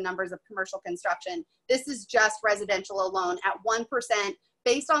far with the numbers of commercial construction. This is just residential alone at 1%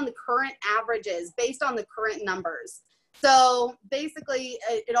 based on the current averages, based on the current numbers. So basically,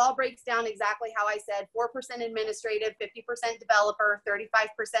 it all breaks down exactly how I said: 4% administrative, 50% developer, 35%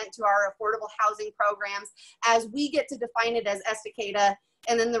 to our affordable housing programs, as we get to define it as Estacada,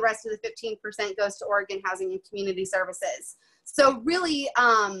 and then the rest of the 15% goes to Oregon Housing and Community Services. So really,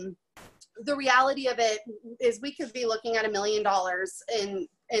 the reality of it is we could be looking at $1 million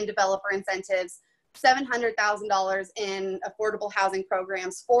in developer incentives, $700,000 in affordable housing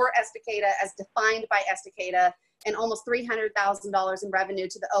programs for Estacada as defined by Estacada, and almost $300,000 in revenue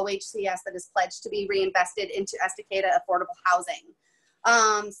to the OHCS that is pledged to be reinvested into Estacada affordable housing.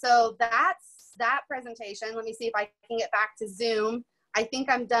 So that's that presentation. Let me see if I can get back to Zoom. I think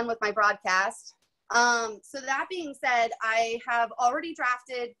I'm done with my broadcast. So that being said, I have already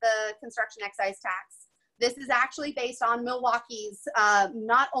drafted the construction excise tax. This is actually based on Milwaukee's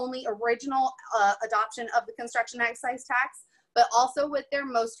not only original adoption of the construction excise tax, but also with their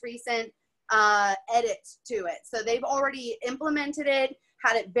most recent edit to it. So they've already implemented it,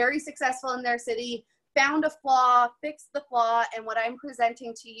 had it very successful in their city, found a flaw, fixed the flaw, and what I'm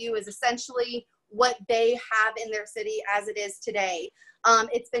presenting to you is essentially what they have in their city as it is today.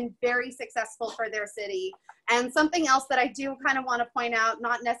 It's been very successful for their city. And something else that I do kind of want to point out,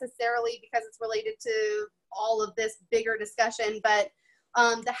 not necessarily because it's related to all of this bigger discussion, but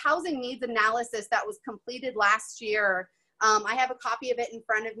the housing needs analysis that was completed last year, I have a copy of it in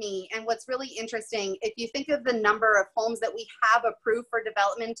front of me. And what's really interesting, if you think of the number of homes that we have approved for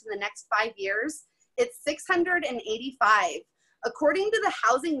development in the next 5 years, it's 685. According to the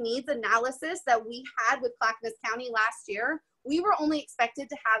housing needs analysis that we had with Clackamas County last year, we were only expected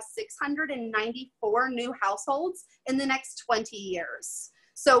to have 694 new households in the next 20 years.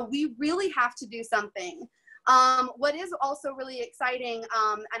 So we really have to do something. What is also really exciting,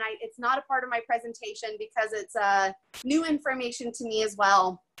 and it's not a part of my presentation because it's new information to me as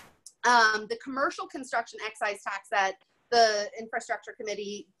well, the commercial construction excise tax that the Infrastructure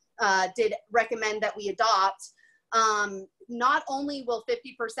Committee did recommend that we adopt. Not only will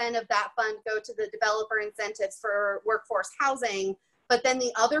 50% of that fund go to the developer incentives for workforce housing, but then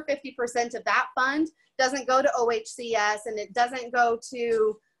the other 50% of that fund doesn't go to OHCS and it doesn't go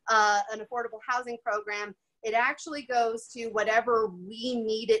to an affordable housing program. It actually goes to whatever we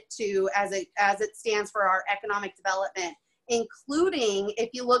need it to as it stands for our economic development, including, if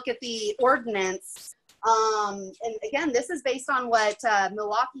you look at the ordinance, and again, this is based on what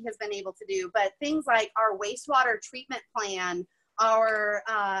Milwaukee has been able to do, but things like our wastewater treatment plan, our,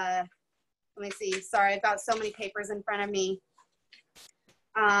 let me see, sorry, I've got so many papers in front of me.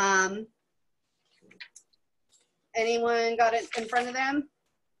 Anyone got it in front of them?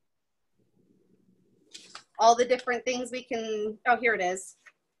 All the different things we can, oh, here it is.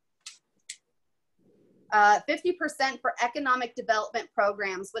 50% for economic development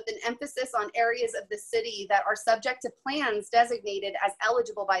programs with an emphasis on areas of the city that are subject to plans designated as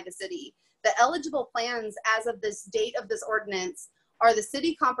eligible by the city. The eligible plans as of this date of this ordinance are the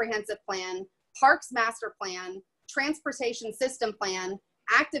City Comprehensive Plan, Parks Master Plan, Transportation System Plan,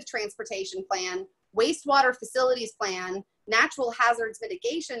 Active Transportation Plan, Wastewater Facilities Plan, Natural Hazards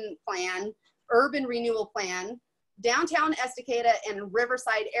Mitigation Plan, Urban Renewal Plan, Downtown Estacada and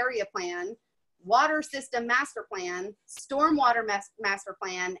Riverside Area Plan, Water System Master Plan, Stormwater Master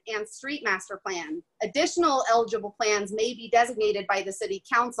Plan, and Street Master Plan. Additional eligible plans may be designated by the City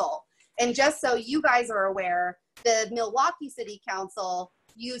Council. And just so you guys are aware, the Milwaukee City Council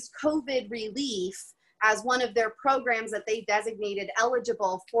used COVID relief as one of their programs that they designated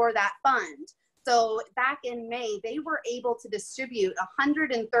eligible for that fund. So back in May, they were able to distribute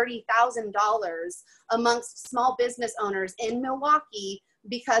 $130,000 amongst small business owners in Milwaukee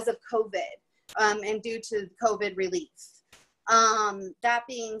because of COVID and due to COVID relief. That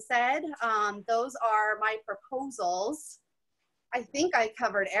being said, those are my proposals. I think I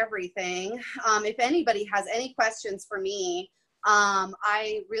covered everything. If anybody has any questions for me,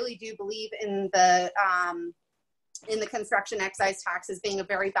 I really do believe in the construction excise tax as being a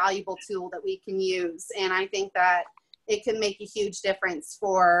very valuable tool that we can use. And I think that it can make a huge difference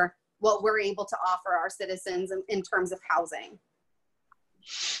for what we're able to offer our citizens in terms of housing.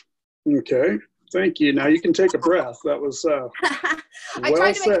 Okay, thank you. Now you can take a breath. That was I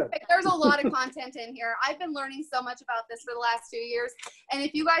tried to make it quick. There's a lot of content in here. I've been learning so much about this for the last 2 years. And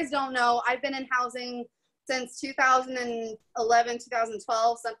if you guys don't know, I've been in housing since 2011,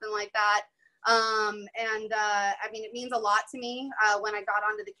 2012, something like that. I mean, it means a lot to me. When I got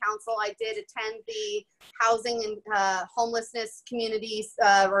onto the council, I did attend the housing and homelessness communities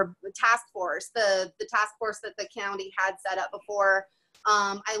or task force, the task force that the county had set up before.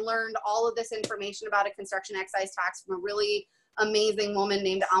 I learned all of this information about a construction excise tax from a really amazing woman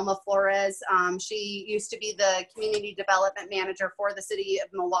named Alma Flores. She used to be the community development manager for the city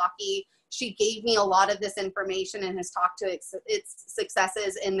of Milwaukee. She gave me a lot of this information and has talked to its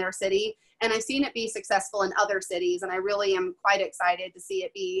successes in their city. And I've seen it be successful in other cities. And I really am quite excited to see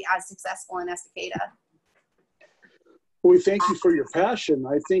it be as successful in Estacada. We thank you for your passion.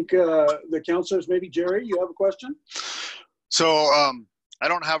 I think the counselors, maybe Jerry, you have a question? So I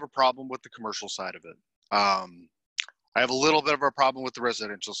don't have a problem with the commercial side of it. I have a little bit of a problem with the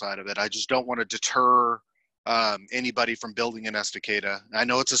residential side of it. I just don't want to deter anybody from building in Estacada. I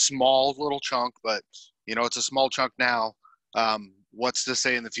know it's a small little chunk, but you know, it's a small chunk now. What's to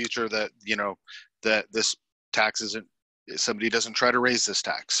say in the future that, you know, that this tax isn't, somebody doesn't try to raise this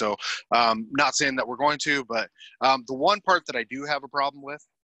tax. So not saying that we're going to, but the one part that I do have a problem with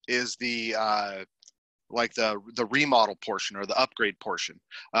is the like the remodel portion or the upgrade portion.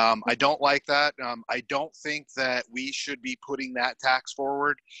 I don't like that. I don't think that we should be putting that tax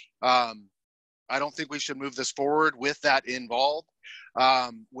forward. I don't think we should move this forward with that involved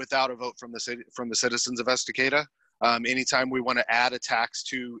without a vote from the city, from the citizens of Estacada. Anytime we want to add a tax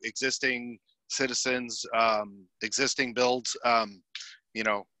to existing citizens, existing builds, you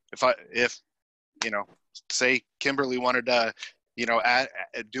know, if you know, say Kimberly wanted to, you know,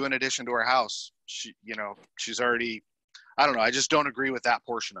 do an addition to her house, she, you know, she's already, I don't know, I just don't agree with that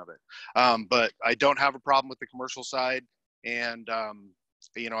portion of it. But I don't have a problem with the commercial side, and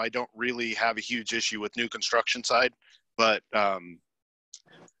you know, I don't really have a huge issue with new construction side. But I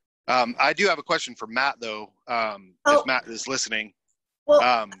do have a question for Matt, though, if Matt is listening.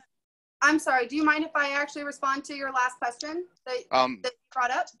 Well, I'm sorry. Do you mind if I actually respond to your last question that you brought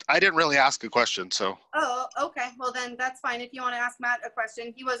up? I didn't really ask a question, so. Oh, okay. Well, then that's fine. If you want to ask Matt a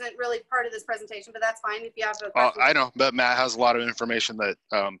question, he wasn't really part of this presentation, but that's fine if you have a question. I know, but Matt has a lot of information that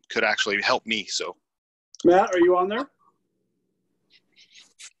could actually help me, so. Matt, are you on there? Let's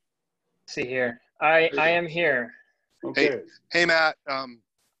see here. I am here. Okay. Hey Matt,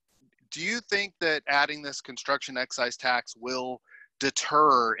 do you think that adding this construction excise tax will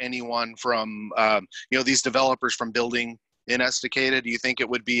deter anyone from, you know, these developers from building in Estacada? Do you think it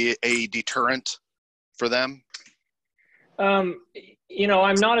would be a deterrent for them? You know,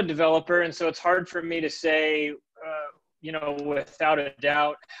 I'm not a developer, and so it's hard for me to say, you know, without a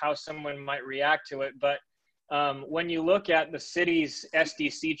doubt how someone might react to it. But when you look at the city's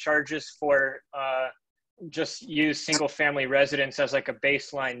SDC charges for just use single family residence as like a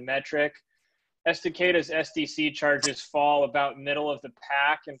baseline metric, Estacada's SDC charges fall about middle of the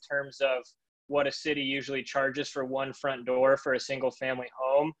pack in terms of what a city usually charges for one front door for a single family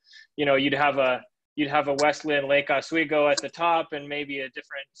home. You know, you'd have a Westland Lake Oswego at the top and maybe a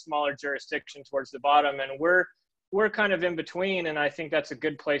different smaller jurisdiction towards the bottom. And we're we're kind of in between, and I think that's a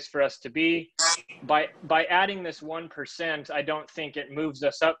good place for us to be. By adding this 1%, I don't think it moves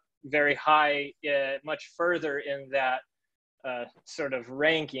us up very high, much further in that sort of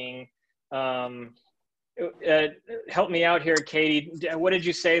ranking. Help me out here, Katie. What did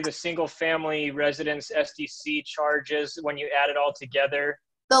you say the single family residence SDC charges when you add it all together?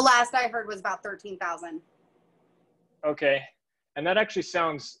 The last I heard was about 13,000. Okay, and that actually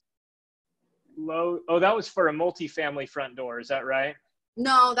sounds low. Oh, that was for a multi-family front door, is that right?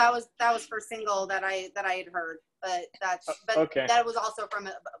 No, that was for single that I had heard, but okay. That was also from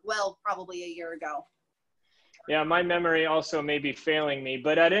probably a year ago. Yeah, my memory also may be failing me,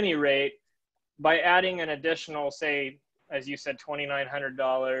 but at any rate, by adding an additional, say, as you said,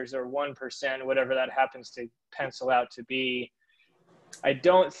 $2,900 or 1%, whatever that happens to pencil out to be, I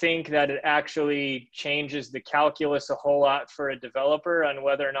don't think that it actually changes the calculus a whole lot for a developer on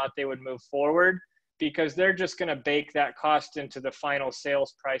whether or not they would move forward, because they're just going to bake that cost into the final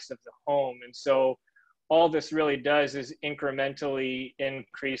sales price of the home. And so all this really does is incrementally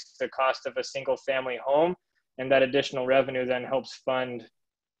increase the cost of a single family home. And that additional revenue then helps fund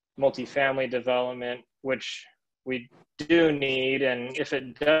multifamily development, which we do need. And if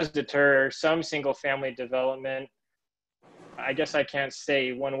it does deter some single family development, I guess I can't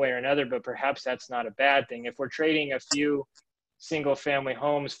say one way or another, but perhaps that's not a bad thing. If we're trading a few single family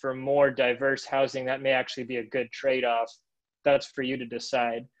homes for more diverse housing, that may actually be a good trade-off. That's for you to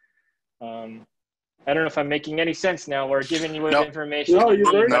decide. I don't know if I'm making any sense now. We're giving you information. No,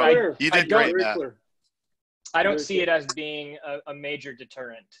 you're very clear. You did great, Matt. I don't see it as being a major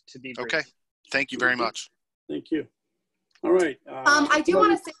deterrent, to be brief. Okay. Thank you very much. Thank you. All right. I do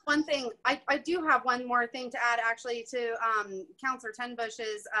want to say one thing. I do have one more thing to add, actually, to Councilor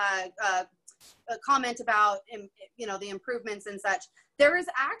Tenbush's comment about, the improvements and such. There is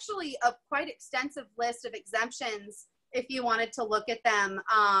actually a quite extensive list of exemptions if you wanted to look at them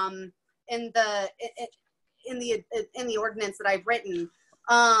in the ordinance that I've written.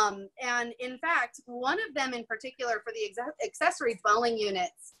 And in fact, one of them in particular for the accessory dwelling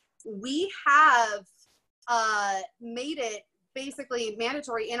units, we have made it basically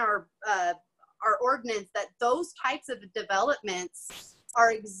mandatory in our ordinance that those types of developments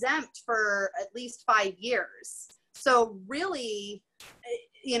are exempt for at least 5 years. So really,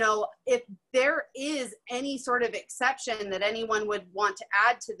 if there is any sort of exception that anyone would want to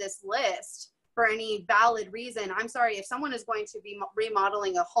add to this list for any valid reason, I'm sorry, if someone is going to be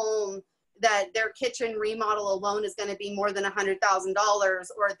remodeling a home, that their kitchen remodel alone is going to be more than $100,000,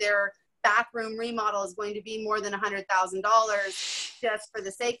 or their bathroom remodel is going to be more than $100,000 just for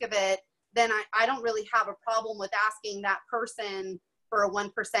the sake of it, then I don't really have a problem with asking that person for a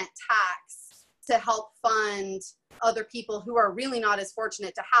 1% tax to help fund other people who are really not as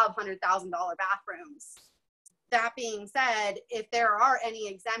fortunate to have $100,000 bathrooms. That being said, if there are any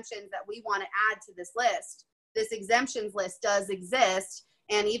exemptions that we want to add to this list, this exemptions list does exist.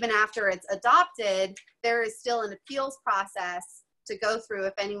 And even after it's adopted, there is still an appeals process to go through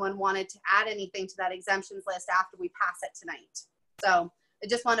if anyone wanted to add anything to that exemptions list after we pass it tonight. So I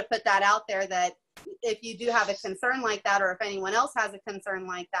just want to put that out there, that if you do have a concern like that, or if anyone else has a concern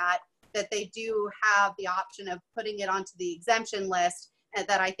like that, that they do have the option of putting it onto the exemption list, and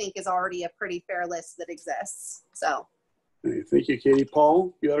that I think is already a pretty fair list that exists. So. Thank you, Katie.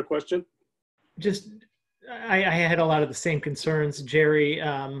 Paul, you had a question? Just, I had a lot of the same concerns, Jerry,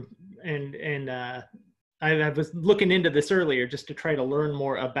 I was looking into this earlier just to try to learn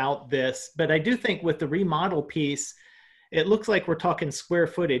more about this, but I do think with the remodel piece, it looks like we're talking square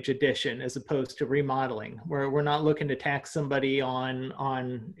footage addition as opposed to remodeling, where we're not looking to tax somebody on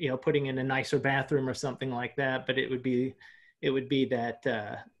putting in a nicer bathroom or something like that, but it would be that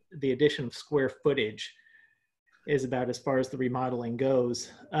the addition of square footage is about as far as the remodeling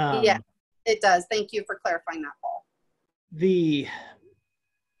goes. Yeah, it does. Thank you for clarifying that, Paul. The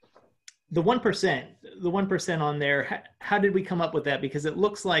 1% on there, how did we come up with that? Because it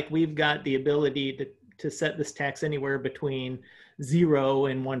looks like we've got the ability to set this tax anywhere between 0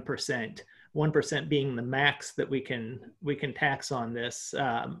 and 1%. 1% being the max that we can tax on this.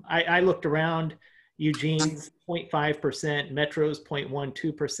 I looked around. Eugene's 0.5%, Metro's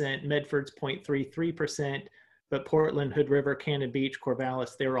 0.12%, Medford's 0.33%, but Portland, Hood River, Cannon Beach,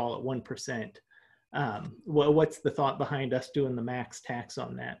 Corvallis, they're all at 1%. What's the thought behind us doing the max tax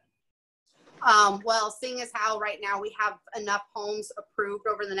on that? Well, seeing as how right now we have enough homes approved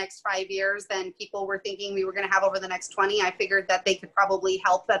over the next 5 years than people were thinking we were going to have over the next 20, I figured that they could probably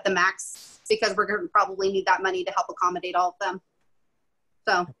help at the max, because we're going to probably need that money to help accommodate all of them.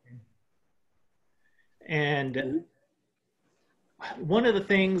 So. And one of the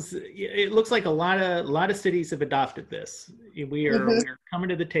things, it looks like a lot of cities have adopted this. We're coming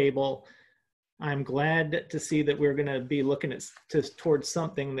to the table. I'm glad to see that we're going to be looking towards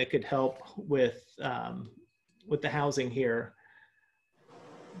something that could help with the housing here.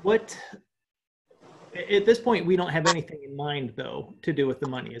 At this point, we don't have anything in mind, though, to do with the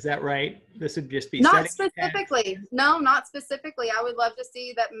money. Is that right? This would just be not specifically. No, not specifically. I would love to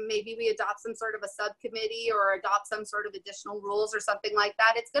see that maybe we adopt some sort of a subcommittee or adopt some sort of additional rules or something like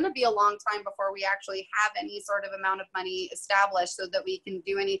that. It's going to be a long time before we actually have any sort of amount of money established so that we can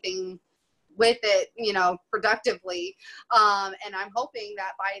do anything with it, you know, productively. And I'm hoping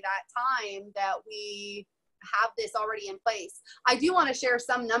that by that time that we have this already in place. I do want to share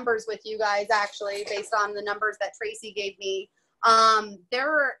some numbers with you guys, actually, based on the numbers that Tracy gave me. I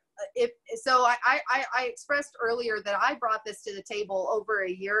expressed earlier that I brought this to the table over a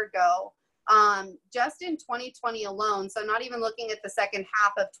year ago. Just in 2020 alone, so not even looking at the second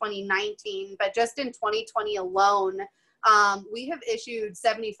half of 2019, but just in 2020 alone, we have issued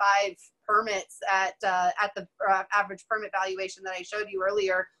 75 permits at the average permit valuation that I showed you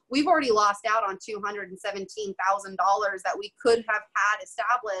earlier. We've already lost out on $217,000 that we could have had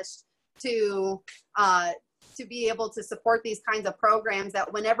established to be able to support these kinds of programs,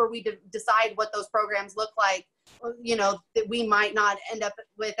 that whenever we decide what those programs look like, you know, that we might not end up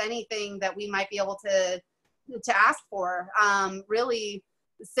with anything that we might be able to ask for. Really,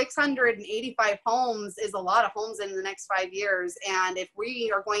 685 homes is a lot of homes in the next 5 years. And if we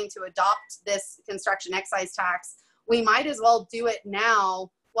are going to adopt this construction excise tax, we might as well do it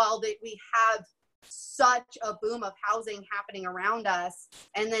now while we have such a boom of housing happening around us.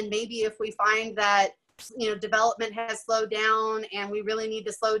 And then maybe if we find that, you know, development has slowed down and we really need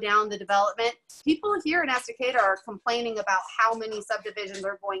to slow down the development. People here in Estacada are complaining about how many subdivisions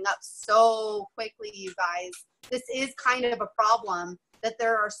are going up so quickly, you guys. This is kind of a problem, that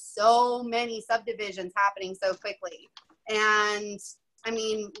there are so many subdivisions happening so quickly. And I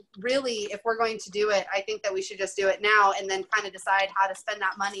mean, really, if we're going to do it, I think that we should just do it now and then kind of decide how to spend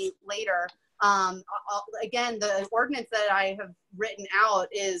that money later. Again, the ordinance that I have written out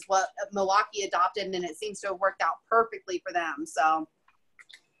is what Milwaukee adopted, and it seems to have worked out perfectly for them. So.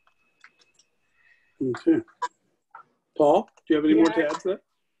 Okay. Paul, do you have any more to add to that?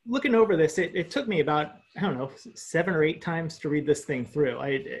 Looking over this, it took me about, I don't know, 7 or 8 times to read this thing through.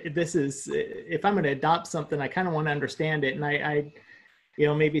 If I'm going to adopt something, I kind of want to understand it. And I you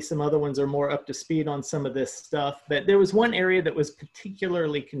know, maybe some other ones are more up to speed on some of this stuff, but there was one area that was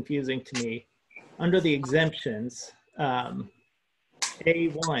particularly confusing to me under the exemptions,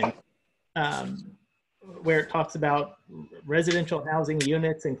 A1, where it talks about residential housing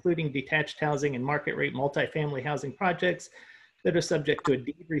units, including detached housing and market rate multifamily housing projects that are subject to a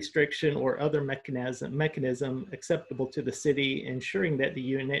deed restriction or other mechanism acceptable to the city, ensuring that the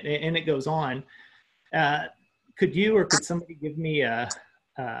unit, and it goes on. Could you or could somebody give me a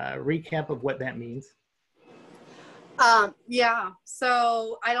recap of what that means? Yeah,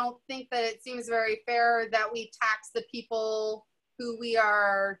 so I don't think that it seems very fair that we tax the people who we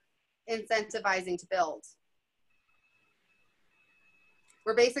are incentivizing to build.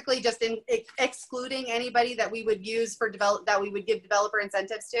 We're basically just excluding anybody that we would use for that we would give developer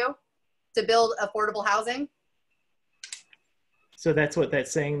incentives to build affordable housing. So that's what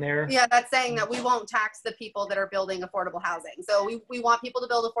that's saying there? Yeah, that's saying that we won't tax the people that are building affordable housing. So we want people to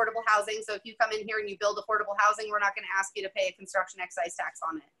build affordable housing. So if you come in here and you build affordable housing, we're not going to ask you to pay a construction excise tax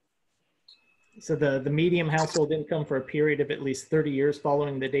on it. So the median household income for a period of at least 30 years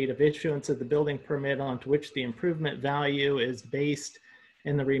following the date of issuance of the building permit onto which the improvement value is based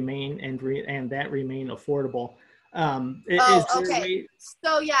and that remain affordable. Okay.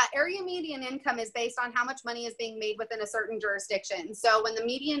 So yeah, area median income is based on how much money is being made within a certain jurisdiction. So when the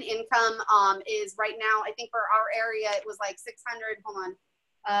median income is right now, I think for our area, it was like 600, hold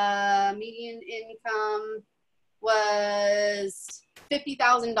on. Median income was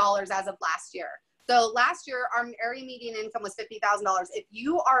 $50,000 as of last year. So last year, our area median income was $50,000. If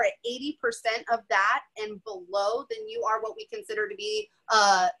you are at 80% of that and below, then you are what we consider to be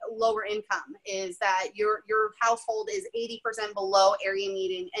lower income, is that your household is 80% below area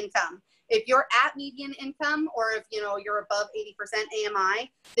median income. If you're at median income, or if you're above 80%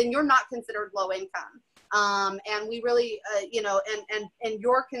 AMI, then you're not considered low income. And we really, and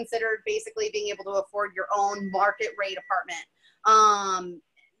you're considered basically being able to afford your own market rate apartment.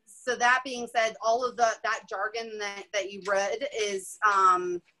 So that being said, all of that jargon that you read is,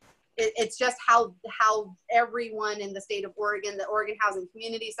 it's just how everyone in the state of Oregon, the Oregon Housing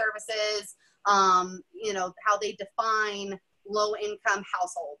Community Services, how they define low income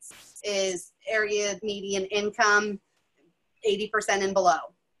households is area median income 80% and below.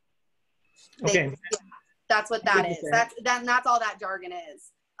 Okay. Yeah, that's what that is. That's all that jargon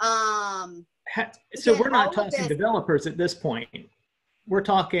is. So we're not talking developers at this point. We're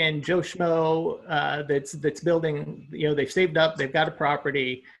talking Joe Schmo that's building, you know, they've saved up, they've got a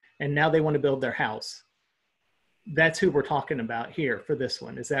property, and now they want to build their house. That's who we're talking about here for this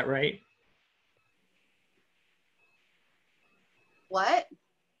one. Is that right? What?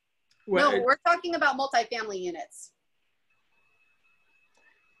 Well, no, we're talking about multifamily units.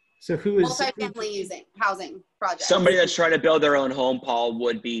 So who is multifamily housing projects? Somebody that's trying to build their own home, Paul,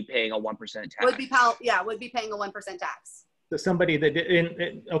 would be paying a 1% tax. Would be paying a 1% tax. So somebody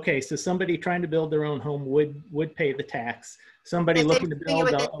that okay, so somebody trying to build their own home would pay the tax. Somebody looking to build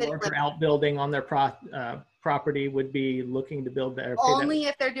a larger outbuilding on their property would be looking to build their only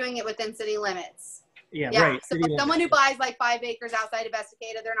if they're doing it within city limits. Yeah, right. So if someone who buys like 5 acres outside of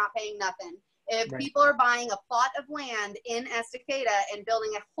Estacada, they're not paying nothing. If people are buying a plot of land in Estacada and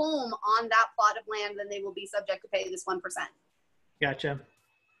building a home on that plot of land, then they will be subject to pay this 1%. Gotcha.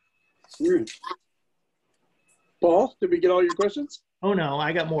 Paul, did we get all your questions? Oh no,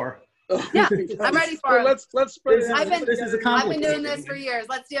 I got more. Yeah, I'm ready for it. Let's I've been doing this for years.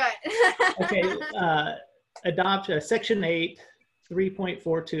 Let's do it. Okay, adopt Section 8,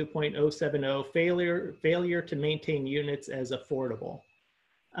 3.42.070, failure to maintain units as affordable.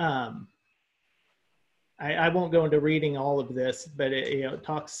 I won't go into reading all of this, but it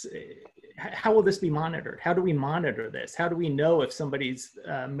talks, how will this be monitored? How do we monitor this? How do we know if somebody's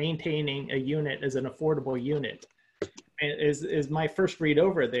maintaining a unit as an affordable unit? And is my first read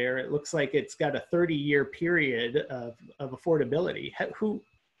over there, it looks like it's got a 30-year period of affordability.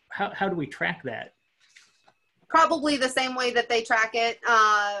 How do we track that? Probably the same way that they track it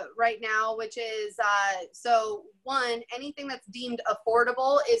right now, which is, so one, anything that's deemed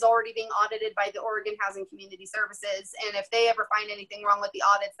affordable is already being audited by the Oregon Housing Community Services. And if they ever find anything wrong with the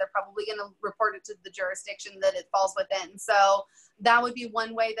audits, they're probably going to report it to the jurisdiction that it falls within. So that would be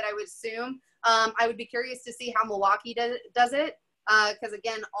one way that I would assume. I would be curious to see how Milwaukee does it. Because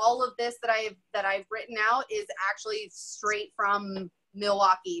again, all of this that I've written out is actually straight from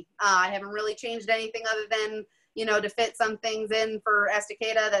Milwaukee. I haven't really changed anything other than, you know, to fit some things in for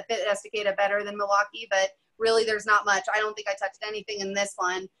Estacada that fit Estacada better than Milwaukee, but really there's not much. I don't think I touched anything in this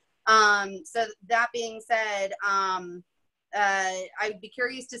one. So that being said, I'd be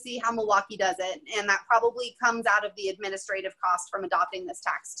curious to see how Milwaukee does it. And that probably comes out of the administrative cost from adopting this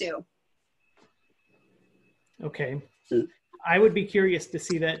tax too. Okay. I would be curious to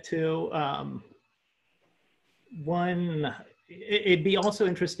see that too. It'd be also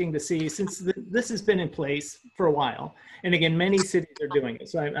interesting to see, since this has been in place for a while, and again, many cities are doing it.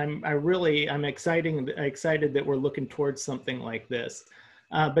 So I'm excited that we're looking towards something like this.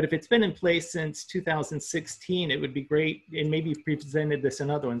 But if it's been in place since 2016, it would be great, and maybe presented this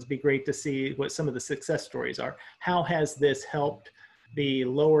in other ones, it'd be great to see what some of the success stories are. How has this helped the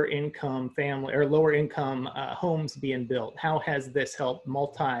lower income family or lower income homes being built? How has this helped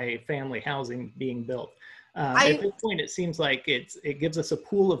multi-family housing being built? At this point, it seems like it gives us a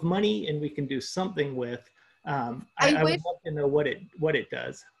pool of money and we can do something with. I would love to know what it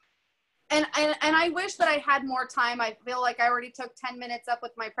does. And I wish that I had more time. I feel like I already took 10 minutes up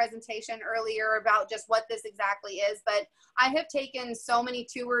with my presentation earlier about just what this exactly is. But I have taken so many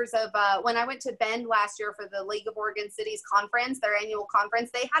tours of, when I went to Bend last year for the League of Oregon Cities conference, their annual conference,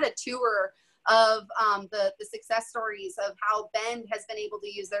 they had a tour of the success stories of how Bend has been able to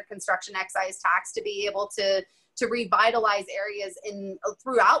use their construction excise tax to be able to revitalize areas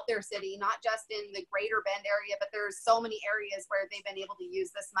throughout their city, not just in the greater Bend area, but there's so many areas where they've been able to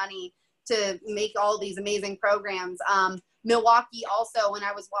use this money to make all these amazing programs. Milwaukee also, when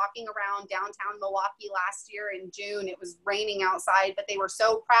I was walking around downtown Milwaukee last year in June, it was raining outside, but they were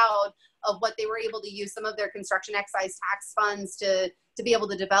so proud of what they were able to use some of their construction excise tax funds to be able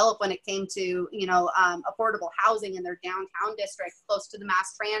to develop when it came to, you know, affordable housing in their downtown district, close to the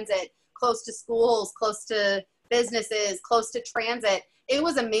mass transit, close to schools, close to businesses, close to transit. It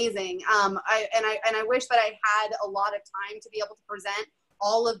was amazing. I wish that I had a lot of time to be able to present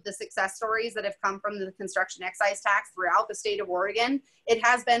all of the success stories that have come from the construction excise tax throughout the state of Oregon. It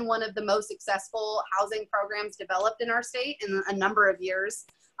has been one of the most successful housing programs developed in our state in a number of years.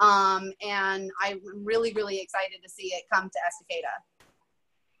 And I'm really, really excited to see it come to Estacada.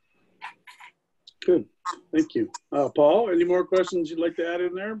 Good, thank you. Paul, any more questions you'd like to add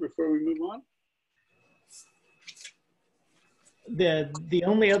in there before we move on? The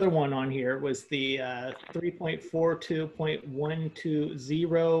only other one on here was the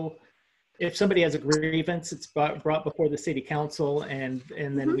 3.42.120. If somebody has a grievance, it's brought before the city council, and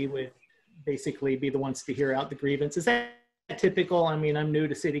then we would basically be the ones to hear out the grievance. Is that typical? I mean, I'm new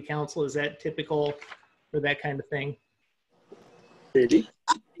to city council. Is that typical for that kind of thing? Katie?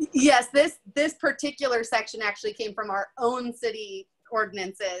 Yes, this particular section actually came from our own city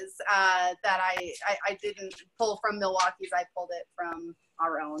ordinances that I didn't pull from Milwaukee's. I pulled it from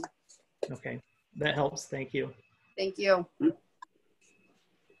our own. Okay, that helps. Thank you. Thank you.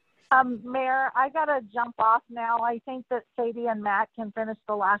 Mayor, I gotta jump off now. I think that Sadie and Matt can finish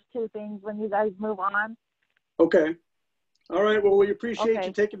the last two things when you guys move on. Okay. All right. Well, we appreciate Okay.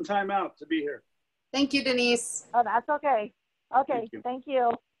 you taking time out to be here. Thank you, Denise. Oh, that's okay. Okay, thank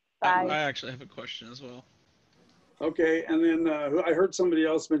you. Bye. I actually have a question as well. Okay. And then I heard somebody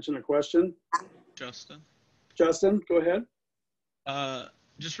else mention a question. Justin. Justin, go ahead.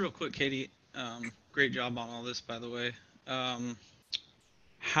 Just real quick, Katie. Great job on all this, by the way.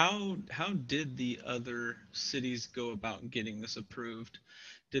 How did the other cities go about getting this approved?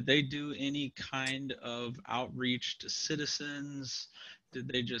 Did they do any kind of outreach to citizens? Did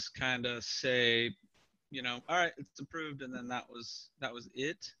they just kind of say, you know, all right, it's approved, and then that was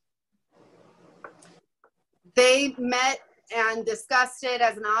it? They met and discussed it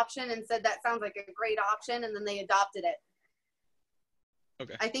as an option and said that sounds like a great option, and then they adopted it.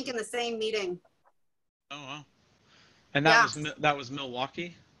 Okay. I think in the same meeting. Oh wow. And that was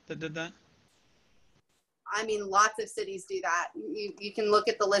Milwaukee that did that? I mean, lots of cities do that. You can look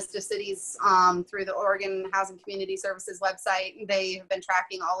at the list of cities through the Oregon Housing Community Services website. They have been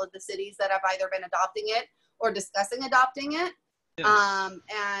tracking all of the cities that have either been adopting it or discussing adopting it. Yeah.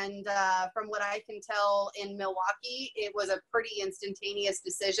 And from what I can tell in Milwaukee, it was a pretty instantaneous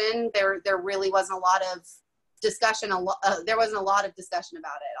decision. There really wasn't a lot of discussion. There wasn't a lot of discussion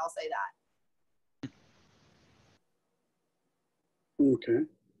about it. I'll say that. Okay.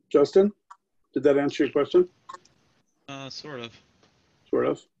 Justin, did that answer your question? Sort of. Sort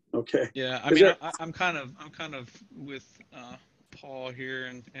of. Okay. Yeah, I mean, I'm kind of with Paul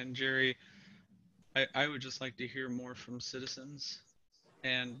here and Jerry. I would just like to hear more from citizens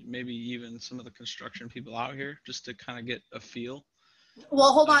and maybe even some of the construction people out here, just to kind of get a feel.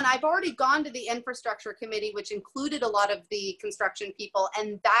 Well, hold on. I've already gone to the infrastructure committee, which included a lot of the construction people,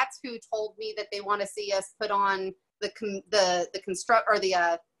 and that's who told me that they want to see us put on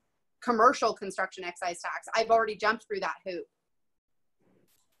the commercial construction excise tax. I've already jumped through that hoop.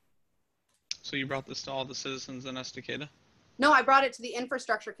 So you brought this to all the citizens in Estacada? No, I brought it to the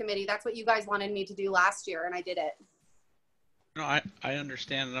infrastructure committee. That's what you guys wanted me to do last year, and I did it. No, I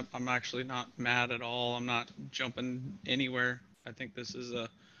understand, and I'm actually not mad at all. I'm not jumping anywhere. I think this is a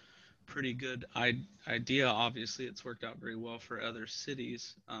pretty good idea. Obviously, it's worked out very well for other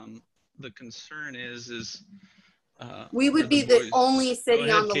cities. The concern is we would be the only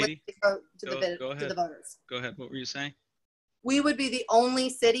city on the list to go to the voters. Go ahead. What were you saying? We would be the only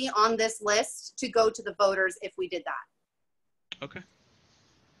city on this list to go to the voters if we did that. Okay.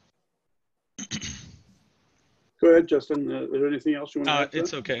 Go ahead, Justin. Is there anything else you want to add?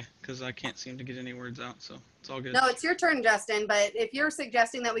 It's okay, because I can't seem to get any words out, so it's all good. No, it's your turn, Justin. But if you're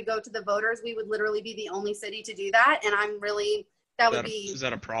suggesting that we go to the voters, we would literally be the only city to do that. And I'm really, Is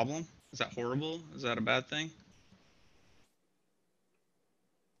that a problem? Is that horrible? Is that a bad thing?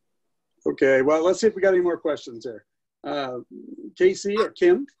 Okay, well, let's see if we got any more questions there. Casey or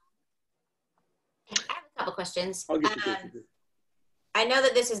Kim? I have a couple questions. I'll get to Casey. I know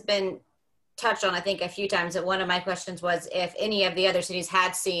that this has been touched on, I think, a few times. That one of my questions was if any of the other cities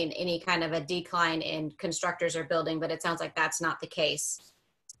had seen any kind of a decline in constructors or building, but it sounds like that's not the case.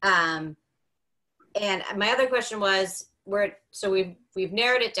 And my other question was, we've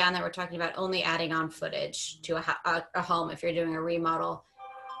narrowed it down that we're talking about only adding on footage to a home if you're doing a remodel.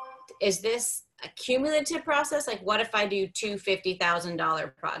 Is this a cumulative process? Like, what if I do two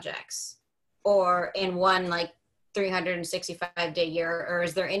 $50,000 projects, or in one like 365-day year, or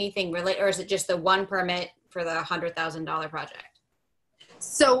is there anything related, or is it just the one permit for the $100,000 project?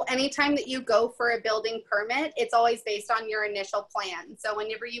 So anytime that you go for a building permit, it's always based on your initial plan. So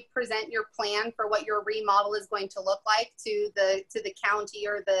whenever you present your plan for what your remodel is going to look like to the county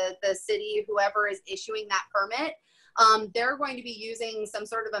or the city, whoever is issuing that permit, they're going to be using some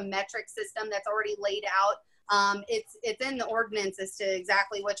sort of a metric system that's already laid out. It's in the ordinance as to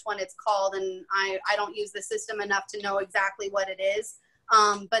exactly which one it's called, and I don't use the system enough to know exactly what it is.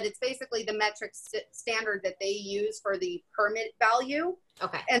 But it's basically the metric standard that they use for the permit value.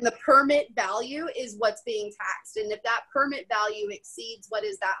 Okay. And the permit value is what's being taxed. And if that permit value exceeds what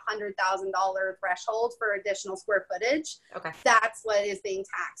is that $100,000 threshold for additional square footage, okay, that's what is being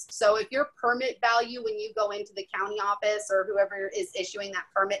taxed. So if your permit value, when you go into the county office or whoever is issuing that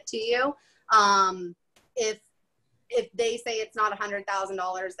permit to you, if they say it's not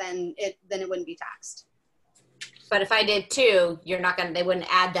 $100,000, then it wouldn't be taxed. But if I did two, they wouldn't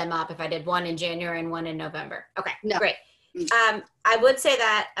add them up if I did one in January and one in November. Okay, No. great. I would say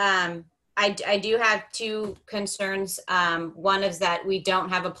that I do have two concerns. One is that we don't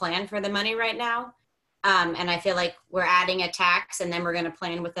have a plan for the money right now. And I feel like we're adding a tax and then we're going to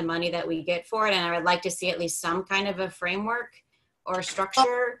plan with the money that we get for it. And I would like to see at least some kind of a framework or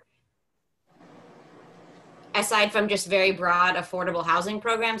structure aside from just very broad affordable housing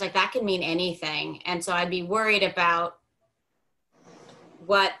programs. Like that can mean anything. And so I'd be worried about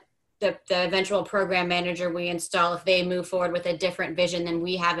what the eventual program manager we install, if they move forward with a different vision than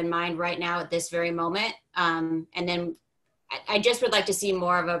we have in mind right now at this very moment. And then I just would like to see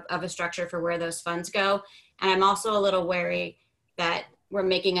more of a structure for where those funds go. And I'm also a little wary that we're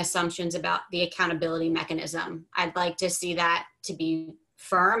making assumptions about the accountability mechanism. I'd like to see that to be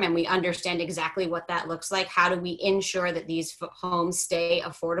firm and we understand exactly what that looks like. How do we ensure that these homes stay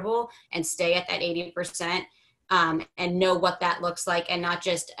affordable and stay at that 80%, and know what that looks like and not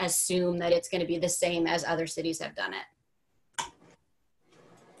just assume that it's going to be the same as other cities have done it.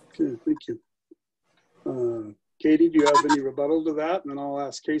 Okay, thank you. Katie, do you have any rebuttal to that? And then I'll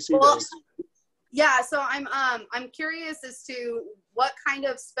ask Casey. Yeah, so I'm curious as to what kind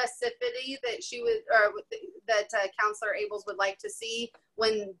of specificity that she would, or that Councilor Abels would like to see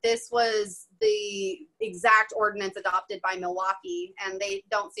when this was the exact ordinance adopted by Milwaukee, and they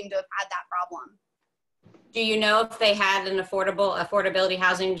don't seem to have had that problem. Do you know if they had an affordability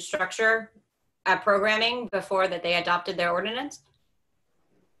housing structure programming before that they adopted their ordinance?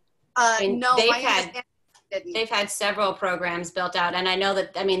 No, they've had several programs built out, and I know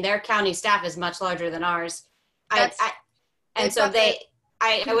that, I mean, their county staff is much larger than ours. I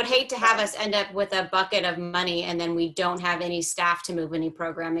would hate to have us end up with a bucket of money and then we don't have any staff to move any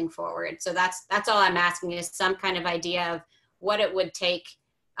programming forward. So that's all I'm asking, is some kind of idea of what it would take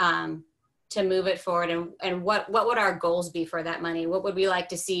to move it forward, and what would our goals be for that money? What would we like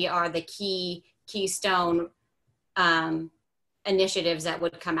to see are the keystone initiatives that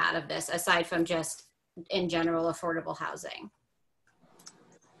would come out of this, aside from just in general affordable housing?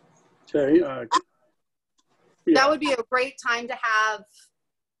 Okay. That would be a great time to have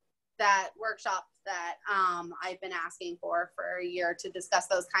that workshop that I've been asking for a year to discuss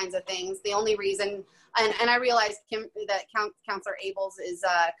those kinds of things. The only reason, and I realize that Councilor Abels is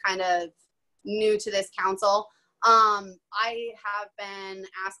kind of new to this council. I have been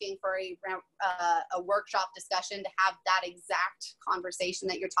asking for a workshop discussion to have that exact conversation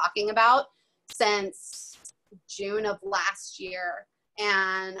that you're talking about since June of last year.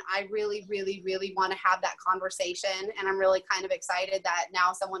 And I really, really, really want to have that conversation. And I'm really kind of excited that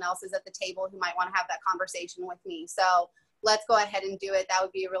now someone else is at the table who might want to have that conversation with me. So let's go ahead and do it. That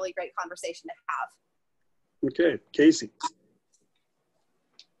would be a really great conversation to have. Okay, Casey.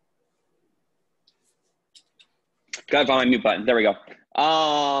 Gotta find my mute button. There we go.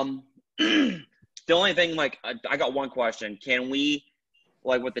 The only thing, like, I got one question. Can we,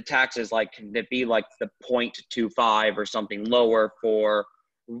 like, with the taxes, like, can it be like the 0.25 or something lower for,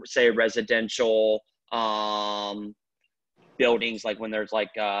 say, residential buildings, like when there's like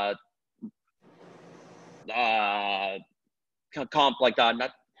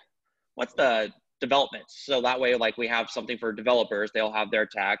what's the developments? So that way, like, we have something for developers, they'll have their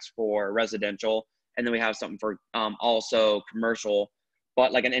tax for residential, and then we have something for also commercial.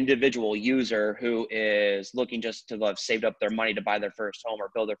 But like an individual user who is looking just to have saved up their money to buy their first home or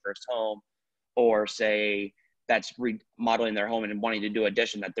build their first home, or say that's remodeling their home and wanting to do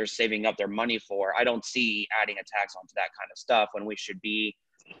addition that they're saving up their money for, I don't see adding a tax onto that kind of stuff when we should be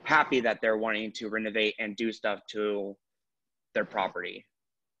happy that they're wanting to renovate and do stuff to their property.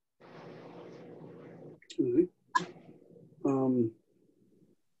 Okay.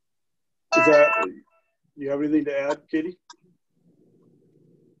 Do you have anything to add, Katie?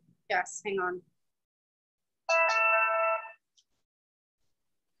 Yes, hang on.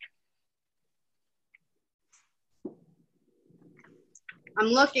 I'm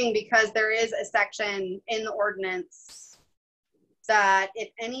looking because there is a section in the ordinance that if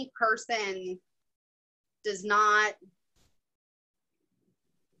any person does not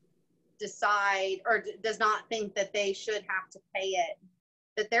decide or does not think that they should have to pay it,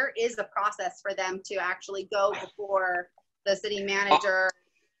 that there is a process for them to actually go before the city manager.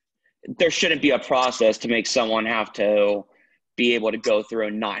 There shouldn't be a process to make someone have to be able to go through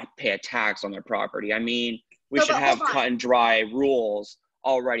and not pay a tax on their property. I mean, we should have cut and dry rules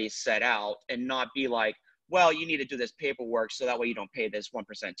already set out and not be like, well, you need to do this paperwork so that way you don't pay this 1%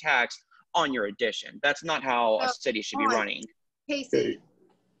 tax on your addition. That's not how a city should be running. Casey,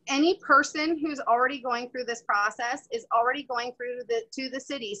 any person who's already going through this process is already going through to the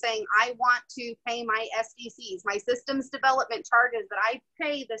city saying, I want to pay my SDCs, my systems development charges that I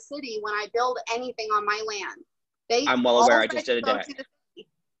pay the city when I build anything on my land. I'm well aware. I just did a deck.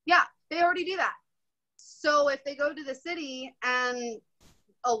 Yeah, they already do that. So if they go to the city and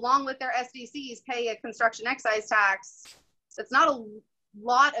along with their SDCs pay a construction excise tax, it's not a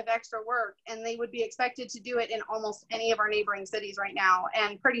lot of extra work, and they would be expected to do it in almost any of our neighboring cities right now.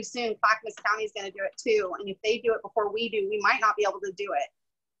 And pretty soon Clackamas County is going to do it too. And if they do it before we do, we might not be able to do it.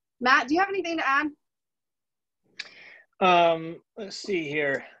 Matt, do you have anything to add? Let's see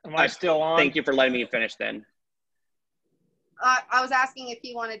here. Am I still on? Thank you for letting me finish then. I was asking if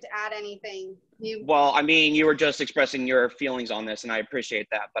you wanted to add anything. Well, I mean, you were just expressing your feelings on this, and I appreciate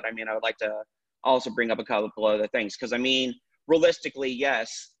that. But I mean, I would like to also bring up a couple of other things, because I mean, realistically,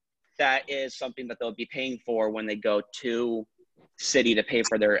 yes, that is something that they'll be paying for when they go to city to pay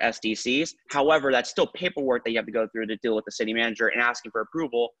for their SDCs. However, that's still paperwork that you have to go through to deal with the city manager and asking for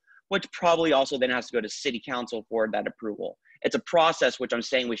approval, which probably also then has to go to city council for that approval. It's a process which I'm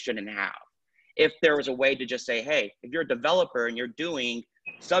saying we shouldn't have. If there was a way to just say, hey, if you're a developer and you're doing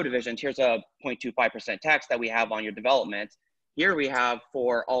subdivisions, here's a 0.25% tax that we have on your development. Here we have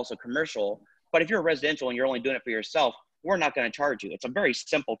for also commercial. But if you're a residential and you're only doing it for yourself, we're not going to charge you. It's a very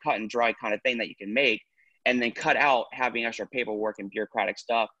simple cut and dry kind of thing that you can make, and then cut out having extra paperwork and bureaucratic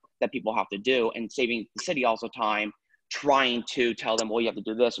stuff that people have to do, and saving the city also time trying to tell them, well, you have to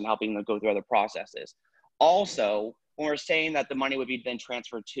do this, and helping them go through other processes. Also, when we're saying that the money would be then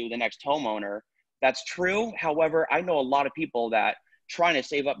transferred to the next homeowner, that's true. However, I know a lot of people that trying to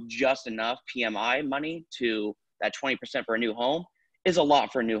save up just enough PMI money to that 20% for a new home is a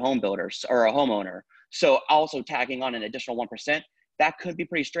lot for a new home builders or a homeowner. So also tagging on an additional 1%, that could be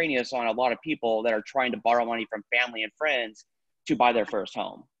pretty strenuous on a lot of people that are trying to borrow money from family and friends to buy their first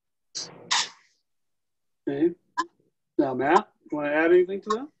home. Okay. Now, Matt, you want to add anything to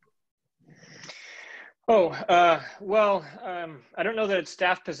that? Well, I don't know that it's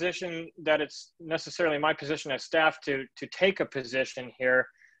staff position, that it's necessarily my position as staff to take a position here.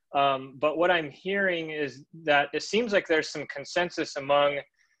 But what I'm hearing is that it seems like there's some consensus among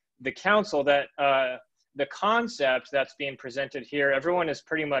the council that the concept that's being presented here, everyone is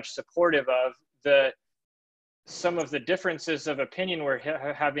pretty much supportive of. Some of the differences of opinion we're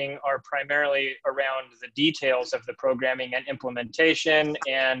having are primarily around the details of the programming and implementation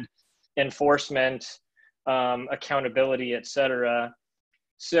and enforcement, accountability, etc.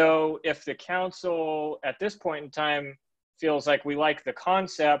 So if the council at this point in time feels like we like the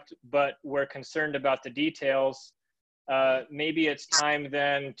concept, but we're concerned about the details, maybe it's time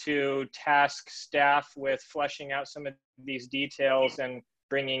then to task staff with fleshing out some of these details and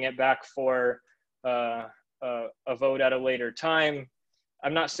bringing it back for a vote at a later time.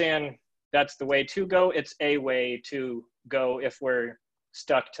 I'm not saying that's the way to go. It's a way to go if we're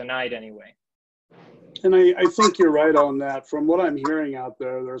stuck tonight anyway. And I think you're right on that. From what I'm hearing out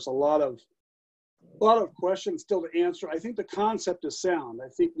there, there's a lot of questions still to answer. I think the concept is sound. I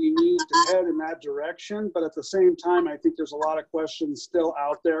think we need to head in that direction, but at the same time, I think there's a lot of questions still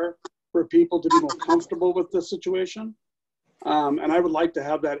out there for people to be more comfortable with the situation. And I would like to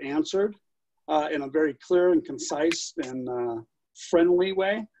have that answered in a very clear and concise and friendly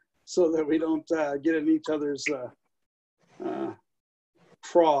way, so that we don't get in each other's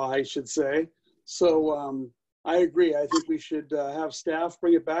craw, I should say. So I agree. I think we should have staff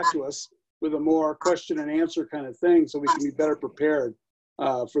bring it back to us with a more question and answer kind of thing, so we can be better prepared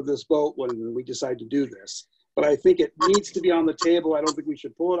for this vote when we decide to do this. But I think it needs to be on the table. I don't think we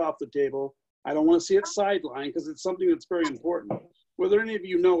should pull it off the table. I don't want to see it sidelined, because it's something that's very important. Whether any of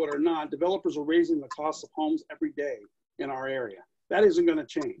you know it or not, developers are raising the cost of homes every day in our area. That isn't going to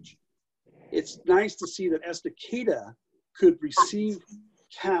change. It's nice to see that Estacada could receive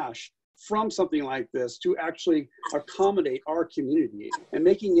cash from something like this to actually accommodate our community, and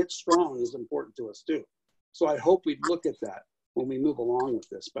making it strong is important to us too. So I hope we look at that when we move along with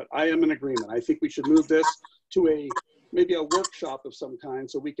this, but I am in agreement. I think we should move this to maybe a workshop of some kind,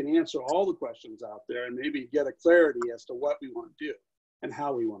 so we can answer all the questions out there and maybe get a clarity as to what we want to do and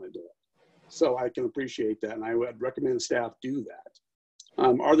how we want to do it. So I can appreciate that, and I would recommend staff do that.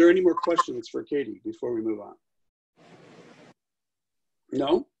 Are there any more questions for Katie before we move on?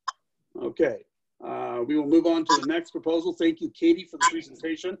 No? Okay. We will move on to the next proposal. Thank you, Katie, for the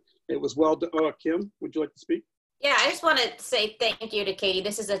presentation. It was well done. Kim, would you like to speak? Yeah, I just want to say thank you to Katie.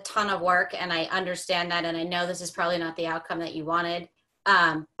 This is a ton of work, and I understand that, and I know this is probably not the outcome that you wanted,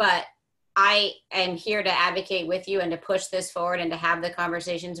 but I am here to advocate with you and to push this forward and to have the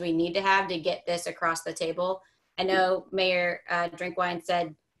conversations we need to have to get this across the table. I know Mayor Drinkwine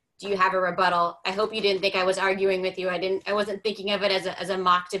said do you have a rebuttal? I hope you didn't think I was arguing with you. I wasn't thinking of it as a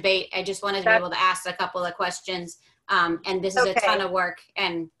mock debate. I just wanted to be able to ask a couple of questions. And this is a ton of work,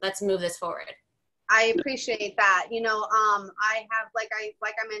 and let's move this forward. I appreciate that. You know, I have, like I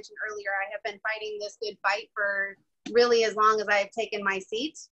mentioned earlier, I have been fighting this good fight for really as long as I have taken my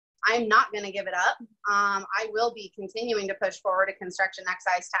seat. I'm not going to give it up. I will be continuing to push forward a construction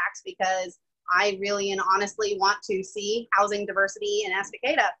excise tax because I really and honestly want to see housing diversity in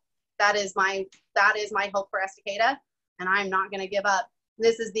Estacada. That is my hope for Estacada, and I'm not going to give up.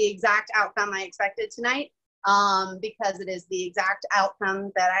 This is the exact outcome I expected tonight. Because it is the exact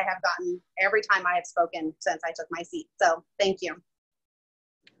outcome that I have gotten every time I have spoken since I took my seat. So thank you.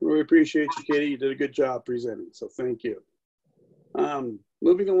 We appreciate you, Katie. You did a good job presenting, so thank you.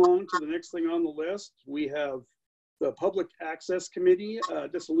 Moving along to the next thing on the list, we have the Public Access Committee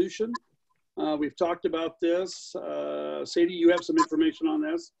dissolution. We've talked about this. Sadie, you have some information on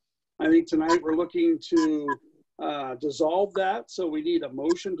this. I think tonight we're looking to dissolve that, so we need a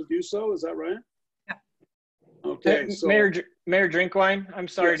motion to do so. Is that right? Okay, so Mayor Drinkwine, I'm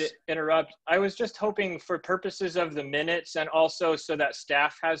sorry yes. to interrupt. I was just hoping for purposes of the minutes and also so that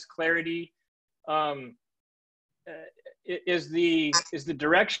staff has clarity, is the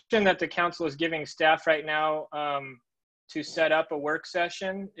direction that the council is giving staff right now to set up a work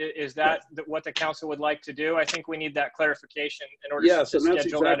session? Is that what the council would like to do? I think we need that clarification in order to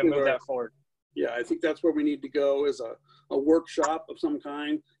schedule that and move that forward. Yeah, I think that's where we need to go, is a workshop of some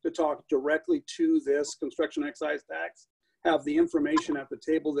kind to talk directly to this construction excise tax, have the information at the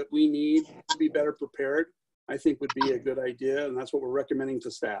table that we need to be better prepared, I think would be a good idea. And that's what we're recommending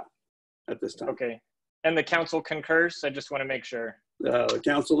to staff at this time. Okay. And the council concurs? I just want to make sure. The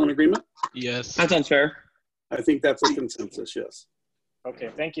council in agreement? Yes. That sounds fair. I think that's a consensus, yes. Okay,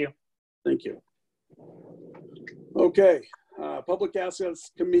 thank you. Thank you. Okay. Public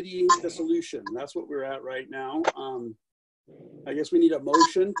Access Committee dissolution. That's what we're at right now. I guess we need a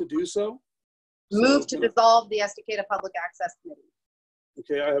motion to do so. Move to dissolve the Estacada Public Access Committee.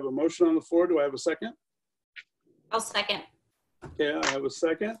 Okay, I have a motion on the floor. Do I have a second? I'll second. Okay, I have a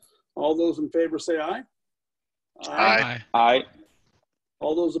second. All those in favor say aye. Aye. Aye.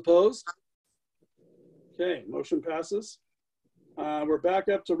 All those opposed? Okay, motion passes. We're back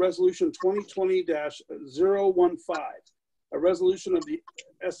up to resolution 2020-015. A resolution of the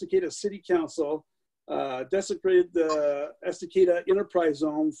Estacada City Council designated the Estacada Enterprise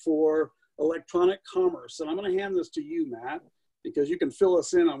Zone for electronic commerce. And I'm going to hand this to you, Matt, because you can fill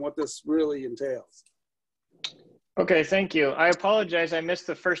us in on what this really entails. Okay, thank you. I apologize. I missed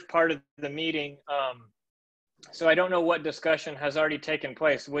the first part of the meeting. So I don't know what discussion has already taken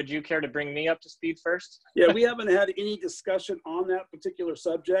place. Would you care to bring me up to speed first? Yeah, we haven't had any discussion on that particular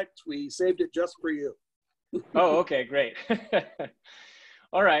subject. We saved it just for you. Oh, okay, great.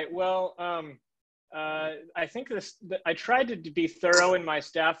 All right. Well, I think I tried to be thorough in my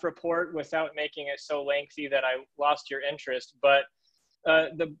staff report without making it so lengthy that I lost your interest. But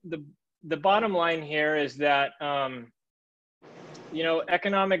the bottom line here is that you know,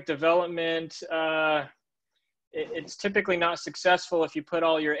 economic development, it's typically not successful if you put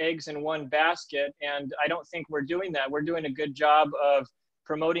all your eggs in one basket, and I don't think we're doing that. We're doing a good job of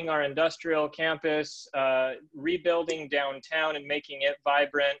promoting our industrial campus, rebuilding downtown and making it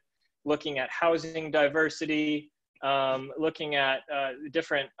vibrant, looking at housing diversity, looking at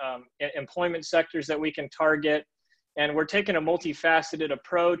different employment sectors that we can target. And we're taking a multifaceted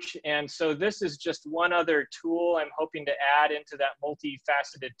approach. And so this is just one other tool I'm hoping to add into that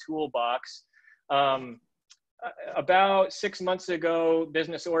multifaceted toolbox. About 6 months ago,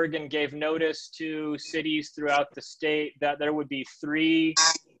 Business Oregon gave notice to cities throughout the state that there would be 3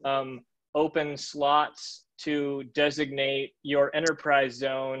 open slots to designate your enterprise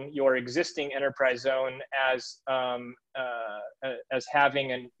zone, your existing enterprise zone, as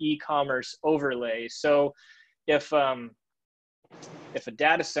having an e-commerce overlay. So if a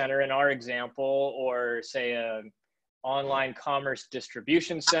data center in our example, or say a online commerce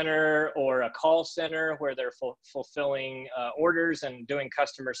distribution center or a call center where they're fulfilling orders and doing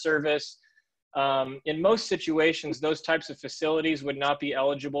customer service. In most situations, those types of facilities would not be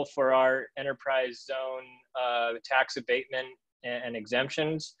eligible for our enterprise zone tax abatement and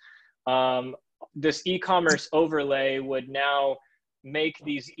exemptions. This e-commerce overlay would now make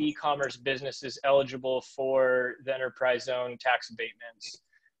these e-commerce businesses eligible for the enterprise zone tax abatements.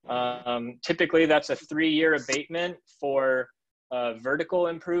 Typically, that's a 3-year abatement for vertical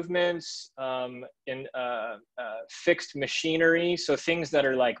improvements in fixed machinery. So things that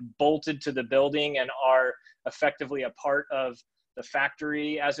are like bolted to the building and are effectively a part of the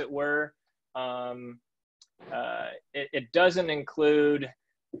factory, as it were. It doesn't include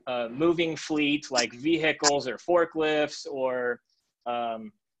moving fleet like vehicles or forklifts or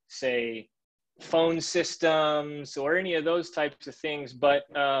say phone systems or any of those types of things, but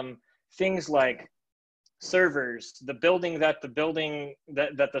things like servers, the building that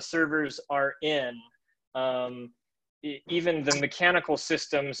the servers are in, even the mechanical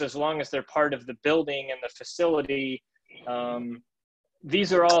systems, as long as they're part of the building and the facility,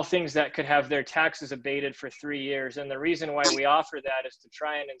 these are all things that could have their taxes abated for 3 years. And the reason why we offer that is to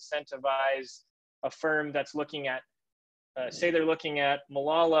try and incentivize a firm that's looking at, say they're looking at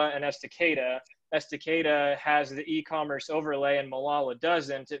Molalla and Estacada. Estacada has the e-commerce overlay and Molalla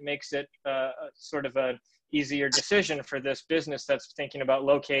doesn't. It makes it sort of an easier decision for this business that's thinking about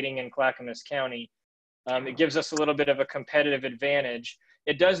locating in Clackamas County. It gives us a little bit of a competitive advantage.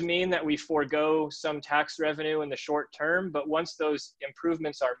 It does mean that we forego some tax revenue in the short term, but once those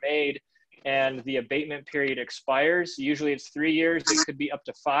improvements are made and the abatement period expires, usually it's 3 years, it could be up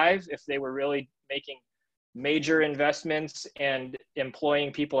to 5 if they were really making major investments and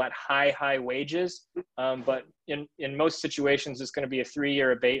employing people at high wages. But in most situations, it's going to be a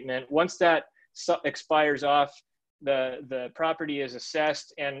 3-year abatement. Once that expires off, the property is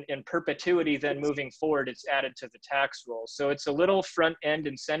assessed, and in perpetuity then moving forward, it's added to the tax roll. So it's a little front end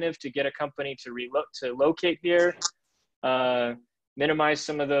incentive to get a company to locate here, minimize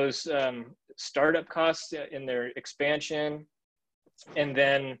some of those startup costs in their expansion, and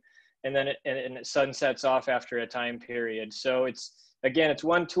then it sunsets off after a time period. So it's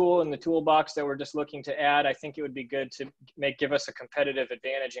one tool in the toolbox that we're just looking to add. I think it would be good to give us a competitive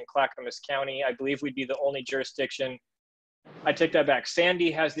advantage in Clackamas County. I believe we'd be the only jurisdiction. I take that back. Sandy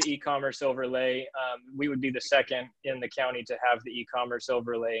has the e-commerce overlay. We would be the second in the county to have the e-commerce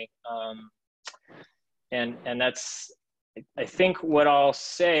overlay. And that's, I think, what I'll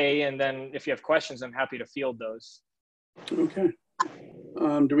say. And then if you have questions, I'm happy to field those. Okay.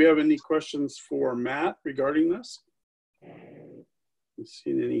 Do we have any questions for Matt regarding this?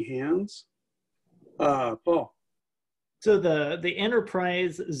 Seen any hands? Paul. So the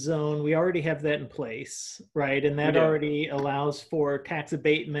enterprise zone, we already have that in place, right? And that already allows for tax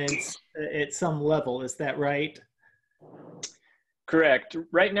abatements at some level. Is that right? Correct.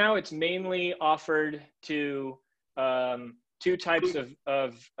 Right now, it's mainly offered to 2 types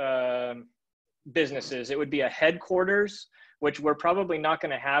of businesses. It would be a headquarters, which we're probably not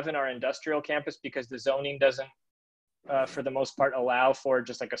going to have in our industrial campus because the zoning doesn't, for the most part, allow for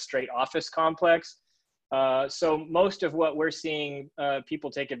just like a straight office complex. So most of what we're seeing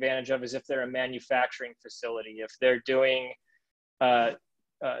people take advantage of is if they're a manufacturing facility, if they're doing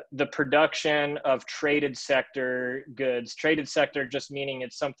the production of traded sector goods. Traded sector just meaning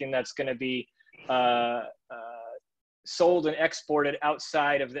it's something that's going to be sold and exported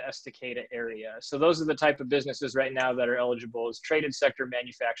outside of the Estacada area. So those are the type of businesses right now that are eligible as traded sector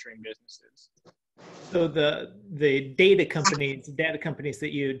manufacturing businesses. So the data companies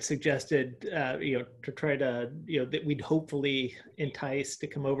that you'd suggested, to try to, that we'd hopefully entice to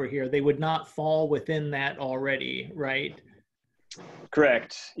come over here, they would not fall within that already, right?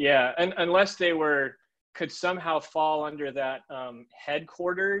 Correct. Yeah, and unless they could somehow fall under that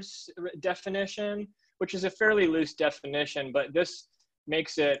headquarters definition, which is a fairly loose definition, but this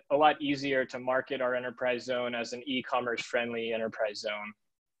makes it a lot easier to market our enterprise zone as an e-commerce friendly enterprise zone.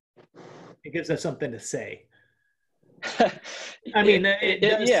 It gives us something to say. I mean, it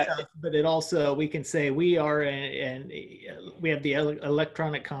does stuff, but it also, we can say we are, and we have the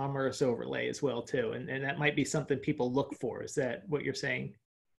electronic commerce overlay as well too, and that might be something people look for. Is that what you're saying?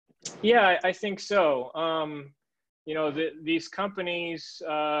 Yeah, I think so. These companies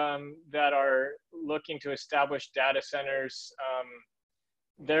that are looking to establish data centers,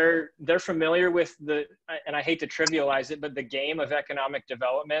 they're familiar with and I hate to trivialize it, but the game of economic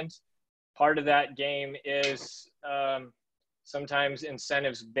development. Part of that game is sometimes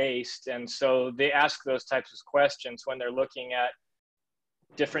incentives based. And so they ask those types of questions when they're looking at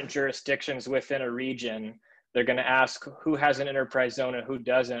different jurisdictions within a region. They're going to ask who has an enterprise zone and who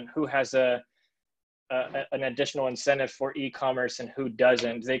doesn't, who has an additional incentive for e-commerce and who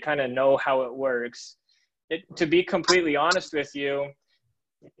doesn't. They kind of know how it works. To be completely honest with you,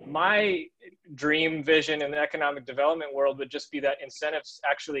 my dream vision in the economic development world would just be that incentives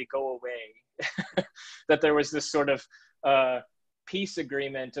actually go away. That there was this sort of peace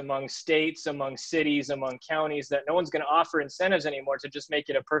agreement among states, among cities, among counties, that no one's going to offer incentives anymore to just make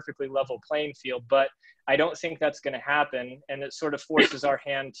it a perfectly level playing field. But I don't think that's going to happen. And it sort of forces our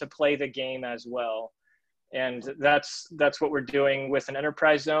hand to play the game as well. And that's what we're doing with an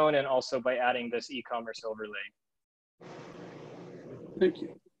enterprise zone and also by adding this e-commerce overlay. Thank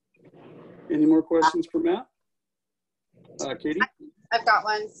you. Any more questions for Matt? Katie? I've got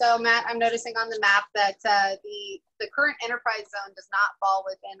one. So Matt, I'm noticing on the map that the current enterprise zone does not fall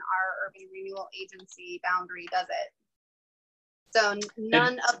within our urban renewal agency boundary, does it? So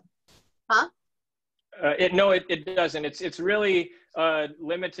none of, huh? No, it doesn't. It's really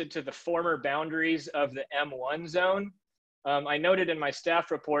limited to the former boundaries of the M1 zone. I noted in my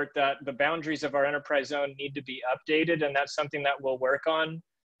staff report that the boundaries of our enterprise zone need to be updated, and that's something that we'll work on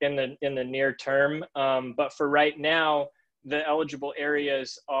in the near term. But for right now, the eligible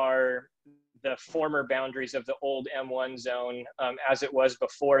areas are the former boundaries of the old M1 zone as it was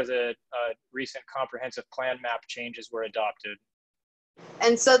before the recent comprehensive plan map changes were adopted.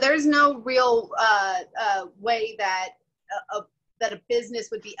 And so there's no real way that that a business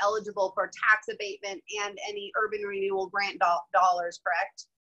would be eligible for tax abatement and any urban renewal grant dollars, correct?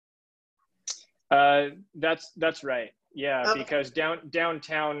 That's right. Yeah, Okay. because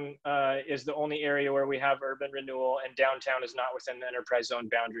downtown is the only area where we have urban renewal, and downtown is not within the enterprise zone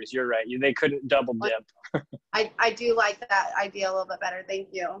boundaries. You're right. They couldn't double dip. I do like that idea a little bit better. Thank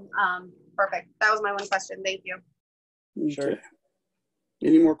you. Perfect. That was my one question. Thank you. Okay. Sure.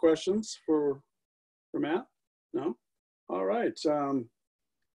 Any more questions for Matt? No? All right.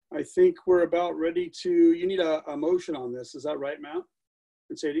 I think we're about ready to, you need a motion on this. Is that right, Matt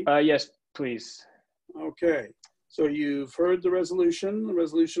and Sadie? Yes, please. Okay. So you've heard the resolution of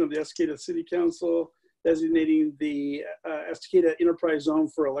the Estacada City Council designating the Estacada Enterprise Zone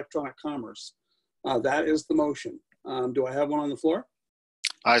for electronic commerce. That is the motion. Do I have one on the floor?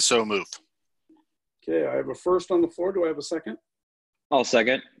 I so move. Okay, I have a first on the floor. Do I have a second? I'll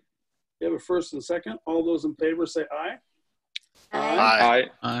second. You have a first and a second. All those in favor say aye. Aye.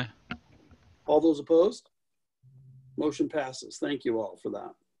 Aye. All those opposed? Motion passes. Thank you all for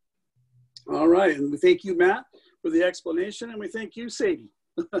that. All right, and we thank you, Matt, for the explanation, and we thank you, Sadie,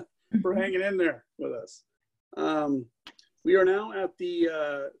 for hanging in there with us. We are now at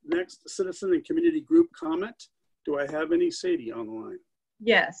the next citizen and community group comment. Do I have any Sadie on the line?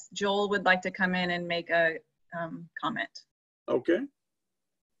 Yes, Joel would like to come in and make a comment. Okay.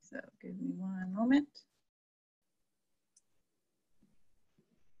 So give me one moment.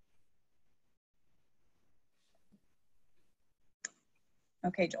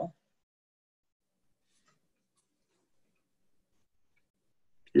 Okay, Joel.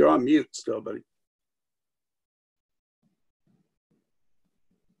 You're on mute still, buddy.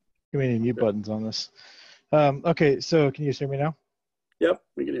 Too many mute buttons on this. Okay, so can you hear me now? Yep,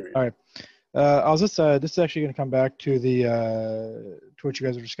 we can hear you. All right. I was just this is actually going to come back to the to what you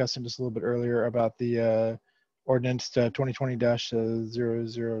guys were discussing just a little bit earlier about the ordinance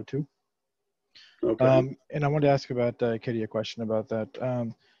 2020-002. Okay. And I wanted to ask about Katie a question about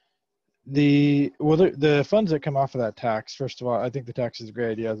that. The funds that come off of that tax, first of all, I think the tax is a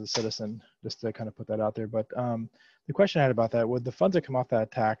great idea as a citizen, just to kind of put that out there. But the question I had about that, would the funds that come off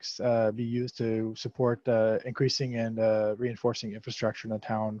that tax be used to support increasing and reinforcing infrastructure in the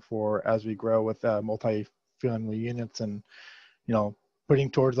town for as we grow with multi-family units and, you know, putting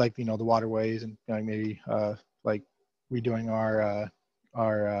towards like, you know, the waterways and maybe like redoing our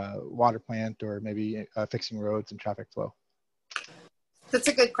water plant or maybe fixing roads and traffic flow? That's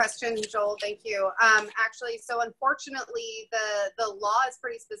a good question, Joel. Thank you. Actually, so unfortunately, the law is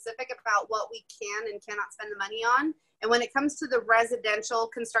pretty specific about what we can and cannot spend the money on. And when it comes to the residential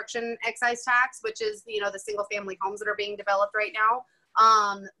construction excise tax, which is, you know, the single family homes that are being developed right now,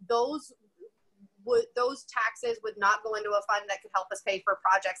 those taxes would not go into a fund that could help us pay for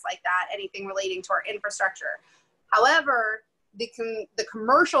projects like that, anything relating to our infrastructure. However, the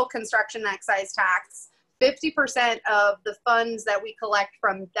commercial construction excise tax, 50% of the funds that we collect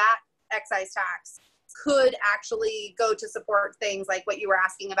from that excise tax could actually go to support things like what you were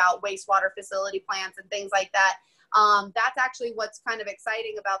asking about, wastewater facility plants and things like that. That's actually what's kind of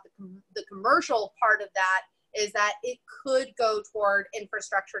exciting about the commercial part of that, is that it could go toward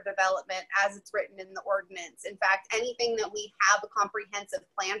infrastructure development as it's written in the ordinance. In fact, anything that we have a comprehensive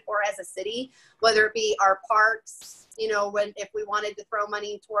plan for as a city, whether it be our parks, you know, if we wanted to throw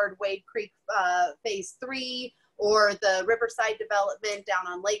money toward Wade Creek Phase 3 or the Riverside development down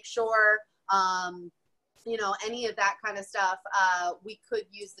on Lakeshore, you know, any of that kind of stuff, we could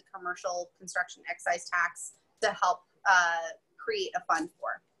use the commercial construction excise tax to help create a fund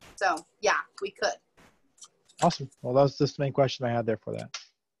for. So yeah, we could. Awesome. Well, that was just the main question I had there for that.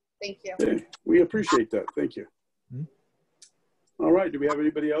 Thank you. Okay. We appreciate that. Thank you. Mm-hmm. All right. Do we have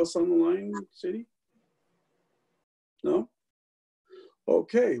anybody else on the line, Sadie? No?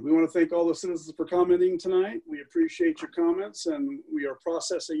 Okay. We want to thank all the citizens for commenting tonight. We appreciate your comments, and we are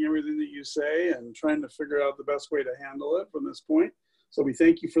processing everything that you say and trying to figure out the best way to handle it from this point. So we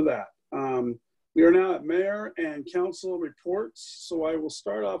thank you for that. We are now at mayor and council reports. So I will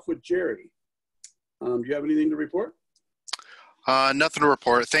start off with Jerry. Do you have anything to report? Nothing to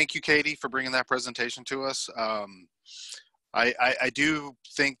report. Thank you, Katie, for bringing that presentation to us. I do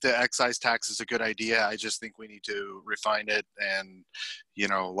think the excise tax is a good idea. I just think we need to refine it. And, you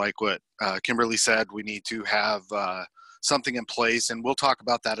know, like what Kimberly said, we need to have something in place, and we'll talk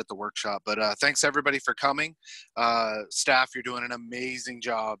about that at the workshop. But thanks everybody for coming. Staff, you're doing an amazing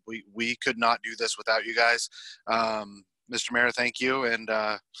job. We could not do this without you guys. Mr. Mayor, thank you, and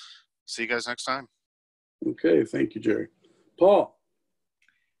see you guys next time. Okay, thank you, Jerry. Paul.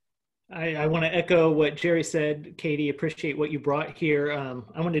 I want to echo what Jerry said. Katie, appreciate what you brought here.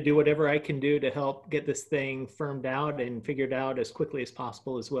 I want to do whatever I can do to help get this thing firmed out and figured out as quickly as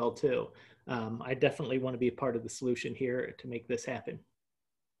possible as well, too. I definitely want to be a part of the solution here to make this happen.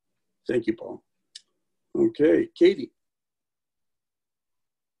 Thank you, Paul. Okay, Katie.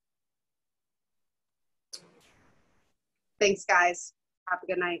 Thanks, guys. Have a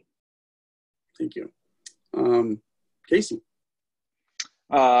good night. Thank you. Casey.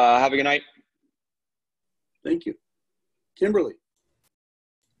 Have a good night. Thank you. Kimberly.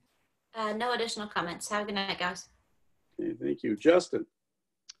 No additional comments. Have a good night, guys. Okay, thank you. Justin.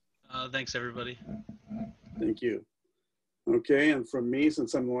 Thanks, everybody. Thank you. Okay, and from me,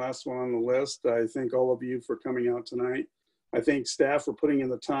 since I'm the last one on the list, I thank all of you for coming out tonight. I thank staff for putting in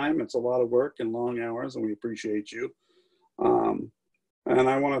the time. It's a lot of work and long hours, and we appreciate you. And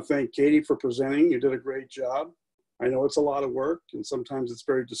I want to thank Katie for presenting. You did a great job. I know it's a lot of work, and sometimes it's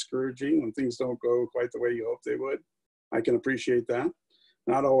very discouraging when things don't go quite the way you hope they would. I can appreciate that.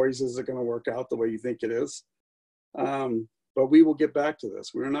 Not always is it going to work out the way you think it is. But we will get back to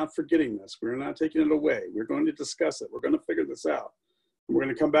this. We're not forgetting this. We're not taking it away. We're going to discuss it. We're going to figure this out. And we're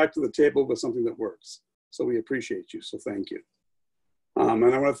going to come back to the table with something that works. So we appreciate you. So thank you. And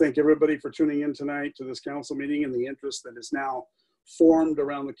I want to thank everybody for tuning in tonight to this council meeting and the interest that is now formed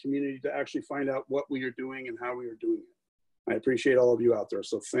around the community to actually find out what we are doing and how we are doing it. I appreciate all of you out there.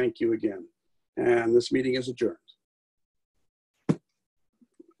 So thank you again. And this meeting is adjourned.